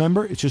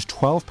 Remember, it's just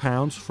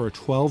 £12 for a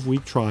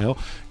 12-week trial.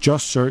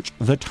 Just search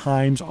The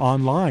Times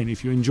online.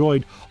 If you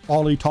enjoyed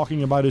Ollie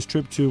talking about his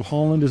trip to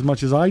Holland as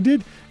much as I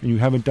did, and you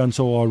haven't done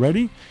so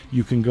already,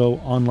 you can go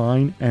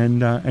online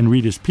and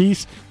read his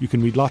piece. You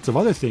can read lots of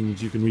other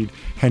things. You can read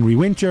Henry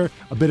Winter,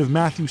 a bit of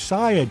Matthew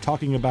Syed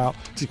talking about,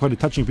 it's quite a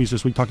touching piece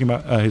this week, talking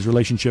about his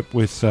relationship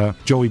with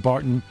Joey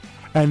Barton,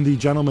 and the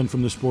gentleman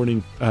from the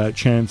Sporting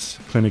Chance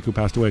Clinic who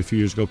passed away a few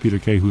years ago, Peter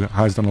Kay, who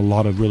has done a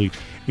lot of really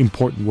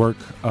important work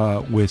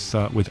with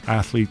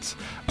athletes.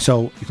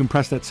 So you can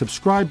press that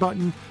subscribe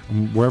button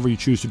wherever you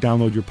choose to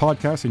download your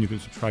podcast, and you can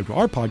subscribe to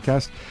our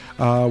podcast.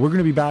 We're going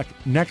to be back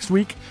next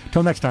week.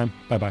 Till next time,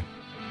 bye-bye.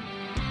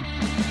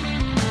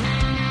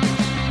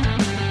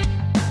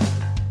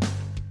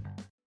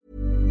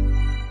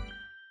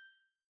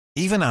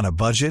 Even on a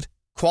budget,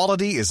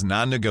 quality is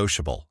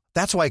non-negotiable.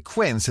 That's why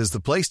Quince is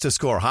the place to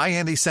score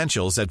high-end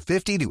essentials at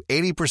 50 to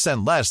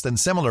 80% less than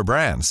similar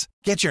brands.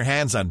 Get your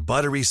hands on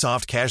buttery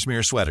soft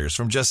cashmere sweaters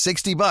from just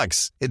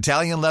 $60,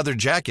 Italian leather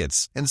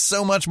jackets, and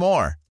so much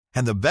more.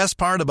 And the best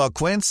part about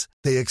Quince,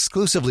 they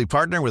exclusively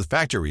partner with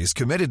factories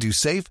committed to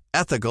safe,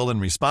 ethical,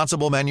 and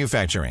responsible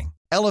manufacturing.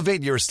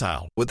 Elevate your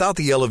style without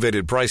the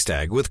elevated price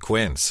tag with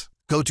Quince.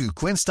 Go to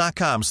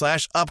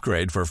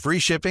quince.com/upgrade for free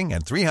shipping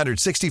and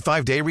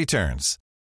 365-day returns.